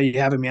appreciate you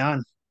having me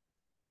on.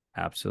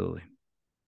 Absolutely.